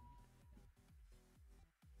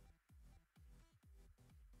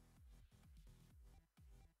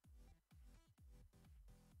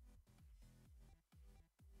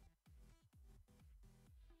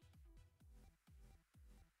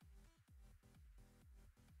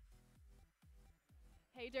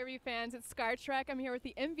 Hey Derby fans, it's Scar Trek. I'm here with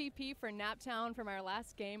the MVP for Naptown from our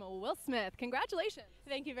last game, Will Smith. Congratulations.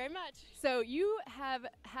 Thank you very much. So you have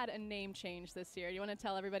had a name change this year. You want to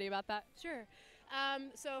tell everybody about that? Sure.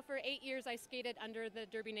 So for 8 years, I skated under the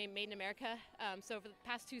Derby name Made in America. So for the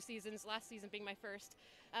past 2 seasons, last season being my first,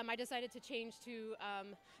 I decided to change to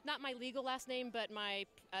not my legal last name, but my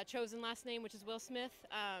chosen last name, which is Will Smith.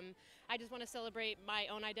 I just want to celebrate my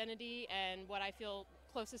own identity and what I feel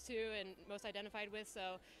closest to and most identified with.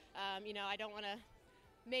 So, I don't want to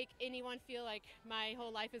make anyone feel like my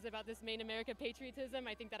whole life is about this Made in America patriotism.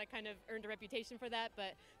 I think that I kind of earned a reputation for that,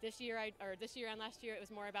 but this year and last year, it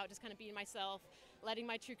was more about just kind of being myself, letting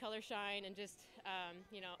my true color shine, and just,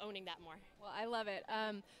 owning that more. Well, I love it.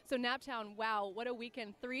 So Naptown, wow, what a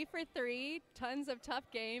weekend. 3 for 3, tons of tough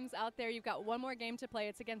games out there. You've got one more game to play.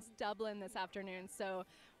 It's against Dublin this afternoon. So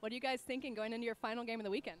what are you guys thinking going into your final game of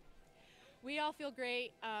the weekend? We all feel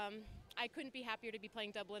great. I couldn't be happier to be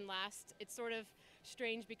playing Dublin last. It's sort of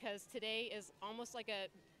strange because today is almost like a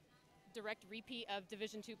direct repeat of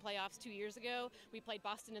Division II playoffs 2 years ago. We played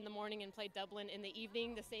Boston in the morning and played Dublin in the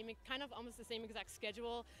evening, almost the same exact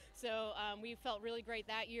schedule. So we felt really great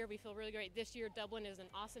that year. We feel really great this year. Dublin is an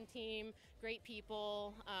awesome team, great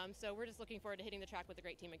people. So we're just looking forward to hitting the track with a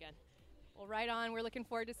great team again. Well, right on. We're looking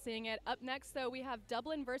forward to seeing it. Up next, though, we have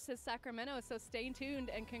Dublin versus Sacramento, so stay tuned,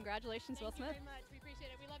 and congratulations, Will Smith. Thank you very much. We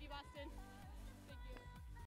appreciate it.